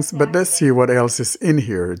settings, but let's see what else is in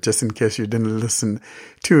here, just in case you didn't listen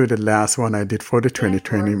to the last one I did for the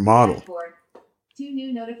 2020 model. Dashboard. 2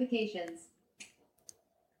 new notifications.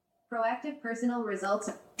 Proactive personal results.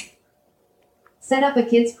 Set up a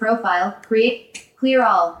kid's profile. Create. Clear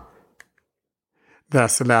all.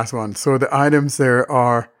 That's the last one. So the items there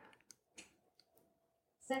are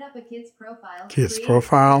Set up a kid's profile. Kids Create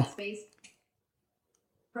profile. Space.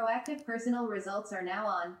 Proactive personal results are now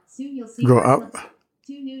on. Soon you'll see Go personal- up.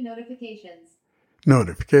 2 new notifications.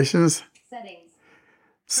 Notifications, Settings.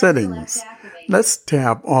 settings. Select to activate. Let's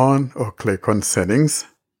tap on or click on settings.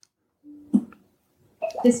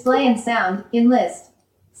 Display and sound. In list.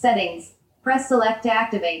 Settings. Press select to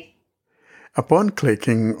activate. Upon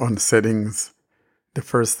clicking on settings, the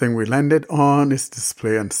first thing we landed on is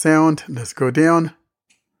display and sound. Let's go down,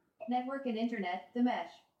 Network and internet. The mesh.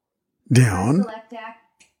 down, Press select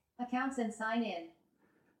to accounts and sign in.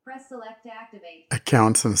 Press select to activate.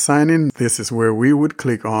 accounts and sign in. This is where we would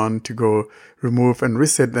click on to go remove and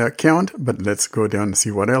reset the account, but let's go down and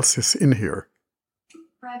see what else is in here.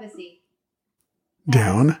 Privacy.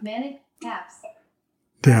 Down, Manage apps.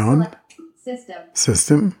 down, Select system.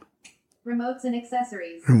 system, Remotes and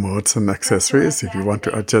accessories. remotes and accessories. If you want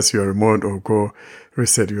to adjust your remote or go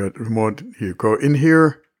reset your remote, you go in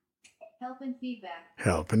here, Help and feedback.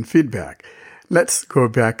 help and feedback. Let's go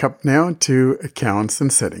back up now to accounts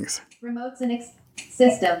and settings. Remotes and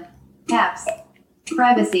system. Apps.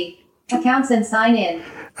 Privacy. Accounts and sign in.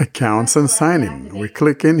 Accounts and sign in. We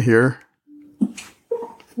click in here.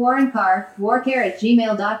 Warren Carr,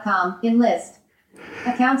 warcare@gmail.com, enlist.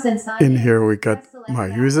 Accounts and sign In here we got my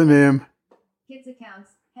username, Kids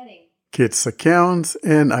accounts, heading. kids accounts,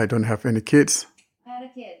 and I don't have any kids Add a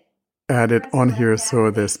kid. added on here, so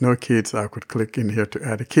there's no kids. I could click in here to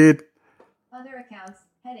add a kid. Other accounts,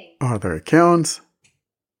 heading. Other accounts.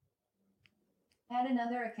 Add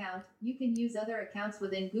another account. You can use other accounts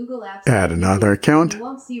within Google Apps. Add another account. You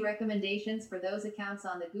won't see recommendations for those accounts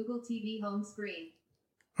on the Google TV home screen.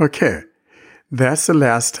 Okay, that's the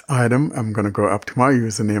last item. I'm going to go up to my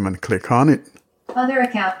username and click on it. Other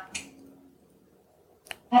account.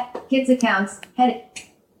 Kids accounts, heading.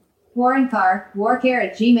 Warren Carr,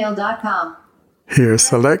 warcare@gmail.com. Here,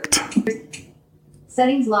 select.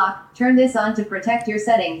 Settings lock. Turn this on to protect your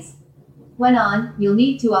settings. When on, you'll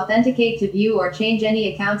need to authenticate to view or change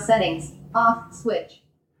any account settings. Off, switch.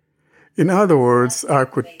 In other words, I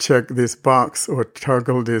could check this box or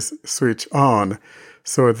toggle this switch on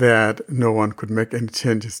so that no one could make any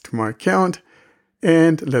changes to my account.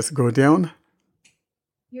 And let's go down.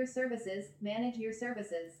 Your services, manage your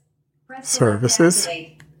services. Press Services.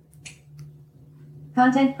 activate.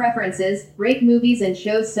 Content preferences, rate movies and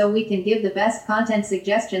shows so we can give the best content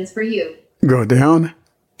suggestions for you. Go down.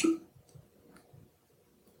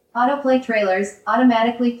 Autoplay trailers,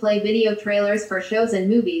 automatically play video trailers for shows and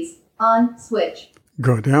movies. On, switch.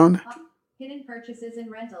 Go down. Hidden purchases and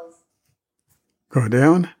rentals. Go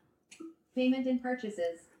down. Payment and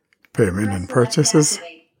purchases. Payment Press and select purchases.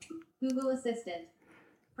 activate. Google Assistant.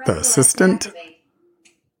 Press The select Assistant. activate.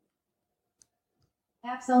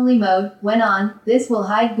 Apps only mode. When on, this will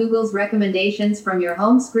hide Google's recommendations from your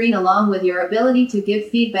home screen along with your ability to give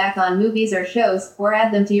feedback on movies or shows or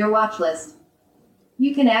add them to your watch list.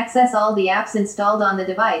 You can access all the apps installed on the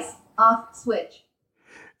device. Off, switch.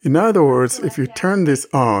 In other words, if you turn this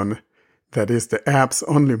on, that is the apps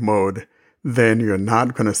only mode, then you're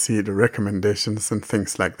not going to see the recommendations and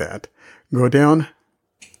things like that. Go down.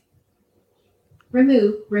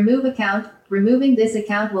 Remove account. Removing this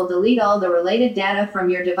account will delete all the related data from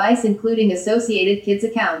your device, including associated kids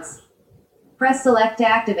accounts. Press select to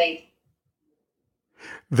activate.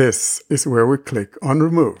 This is where we click on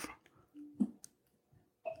remove.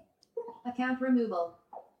 Account removal.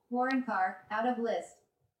 Warren Carr, out of list.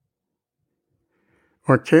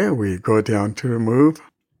 Okay, we go down to remove.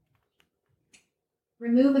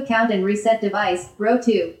 Remove account and reset device, row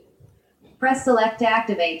 2. Press select to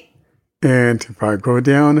activate. And if I go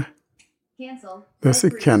down, Cancel. there's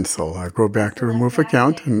a cancel. I go back to remove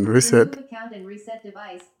account and reset. Remove account and reset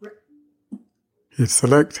device. Hit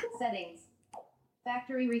select. Settings.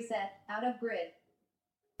 Factory reset, out of grid.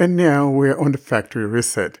 And now we're on the factory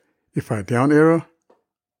reset. If I down arrow,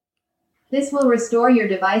 This will restore your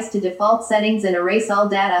device to default settings and erase all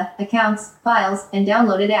data, accounts, files, and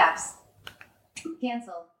downloaded apps.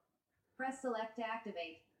 Cancel. Press select to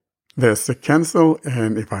activate. there's the cancel.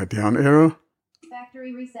 And if I down arrow,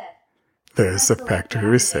 Factory reset. there's the factory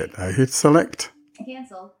reset. I hit select.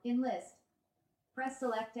 Cancel, in list. Press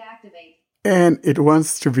select to activate. And it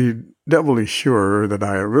wants to be doubly sure that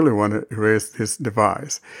I really want to erase this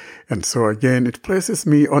device. And so again, it places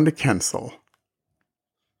me on the cancel.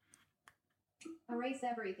 Erase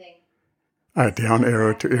everything. I down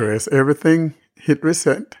arrow to erase everything, hit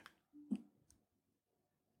reset.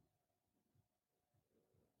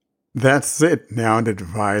 That's it. Now the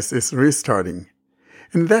device is restarting.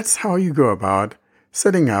 And that's how you go about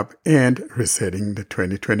setting up and resetting the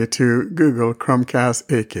 2022 Google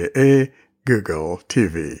Chromecast, aka Google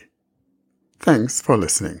TV. Thanks for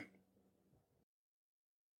listening.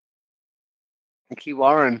 Thank you,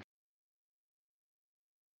 Warren.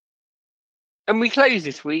 And we close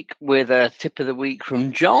this week with a tip of the week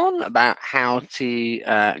from John about how to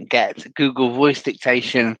get Google Voice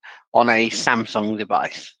dictation on a Samsung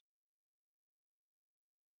device.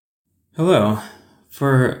 Hello.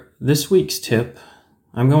 For this week's tip,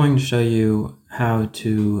 I'm going to show you how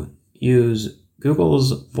to use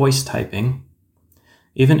Google's voice typing,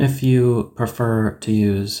 even if you prefer to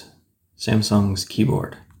use Samsung's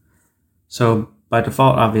keyboard. So by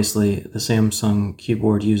default, obviously, the Samsung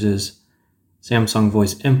keyboard uses Samsung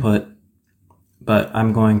voice input, but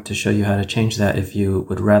I'm going to show you how to change that if you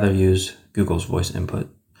would rather use Google's voice input.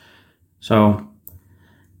 So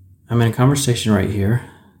I'm in a conversation right here.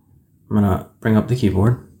 I'm going to bring up the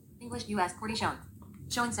keyboard. English US QWERTY shown.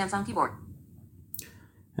 Showing Samsung keyboard.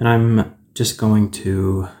 And I'm just going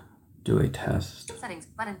to do a test. Settings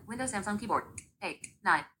button. Windows Samsung keyboard. 8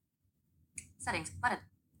 9. Settings button.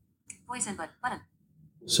 Voice input button.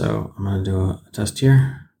 So I'm going to do a test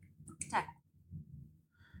here. Tech.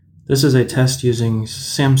 This is a test using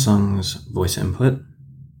Samsung's voice input.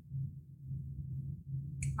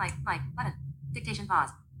 Mic, button. Dictation pause.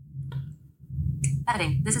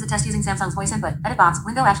 Editing. This is a test using Samsung's voice input. Edit box,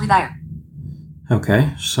 window Ashley Dyer.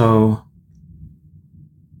 Okay, so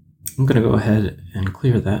I'm going to go ahead and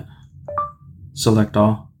clear that. Select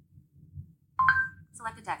all.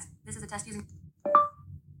 Selected text. This is a test using...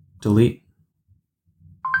 Delete.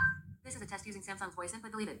 This is a test using Samsung's voice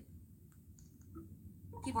input. Deleted.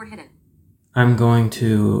 Keyboard hidden. I'm going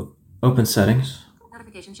to open settings.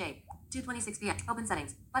 Notification shade. 2:26 p.m. Open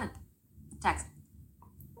settings. Button. Text.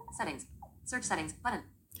 Settings. Search settings. Button.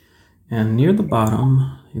 And near the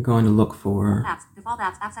bottom, you're going to look for Apps. Default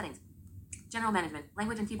apps. App settings. General management.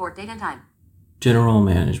 Language and keyboard. Date and time. General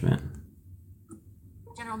Management.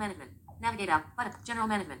 General management. Navigate up. Button. General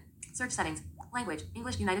management. Search settings. Language.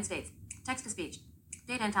 English United States. Text to speech.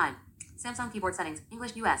 Date and time. Samsung keyboard settings.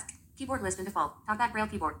 English US. Keyboard list and default. Talkback Braille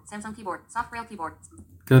keyboard. Samsung keyboard. Soft Braille keyboard.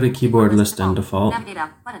 Go to Keyboard List and Default. Navigate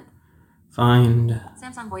up. Button. Find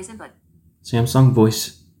Samsung voice input. Samsung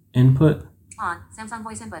Voice Input. On. Samsung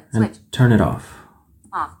voice input. And Switch. turn it off.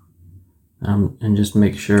 Off. And just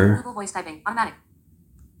make sure Google voice typing. Automatic.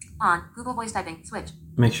 On. Google voice typing. Switch.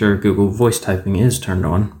 Google Voice Typing is turned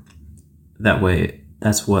on. That way,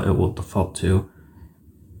 that's what it will default to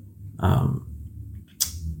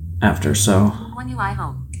after. So One UI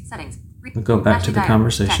home. Settings. we'll go back to the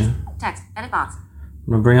conversation. Text. Edit box. I'm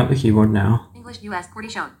going to bring up the keyboard now. English US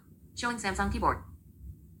QWERTY shown. Showing Samsung keyboard.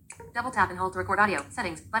 Double tap and hold to record audio.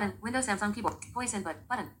 Settings. Button. Windows Samsung keyboard. Voice input.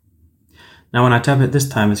 Button. Now when I tap it this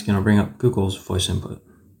time, it's going to bring up Google's voice input.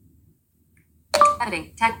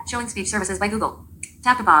 Editing. Tag. Showing speech services by Google.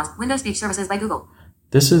 Tap to pause. Windows speech services by Google.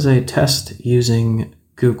 This is a test using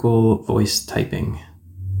Google Voice Typing.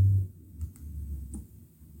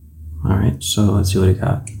 All right, so let's see what it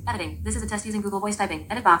got. Editing. This is a test using Google voice typing.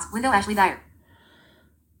 Edit box. Window Ashley Dyer.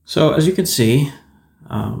 So as you can see,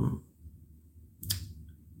 now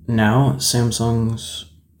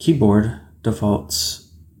Samsung's keyboard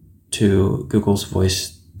defaults to Google's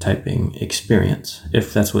voice typing experience,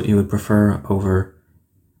 if that's what you would prefer over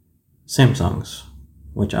Samsung's,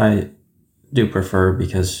 which I do prefer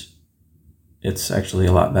because it's actually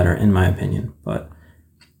a lot better in my opinion. But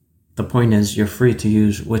the point is, you're free to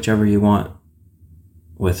use whichever you want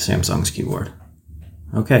with Samsung's keyboard.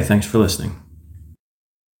 Okay, thanks for listening.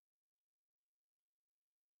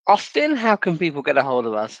 Austin, how can people get a hold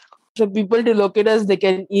of us? For people to locate us, they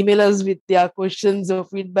can email us with their questions or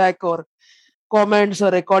feedback or comments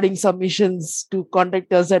or recording submissions to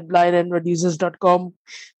contact us at blindandroidusers.com.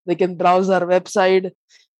 They can browse our website,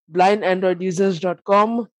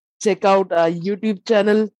 blindandroidusers.com. Check out our YouTube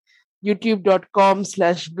channel,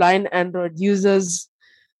 youtube.com/blindandroidusers.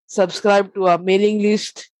 Subscribe to our mailing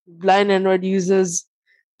list, Blind Android Users,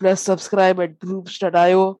 plus subscribe at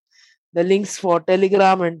groups.io. The links for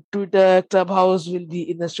Telegram and Twitter, Clubhouse will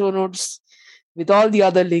be in the show notes with all the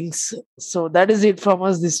other links. So that is it from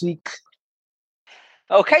us this week.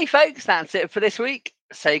 Okay, folks, that's it for this week.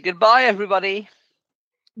 Say goodbye, everybody.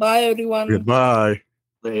 Bye, everyone. Goodbye.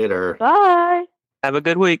 Later. Bye. Have a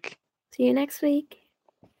good week. See you next week.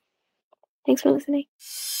 Thanks for listening.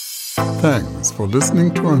 Thanks for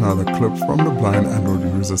listening to another clip from the Blind Android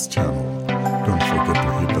Users channel. Don't forget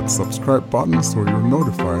to hit that subscribe button so you're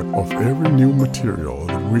notified of every new material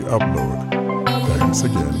that we upload. Thanks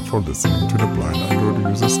again for listening to the Blind Android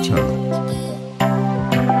Users channel.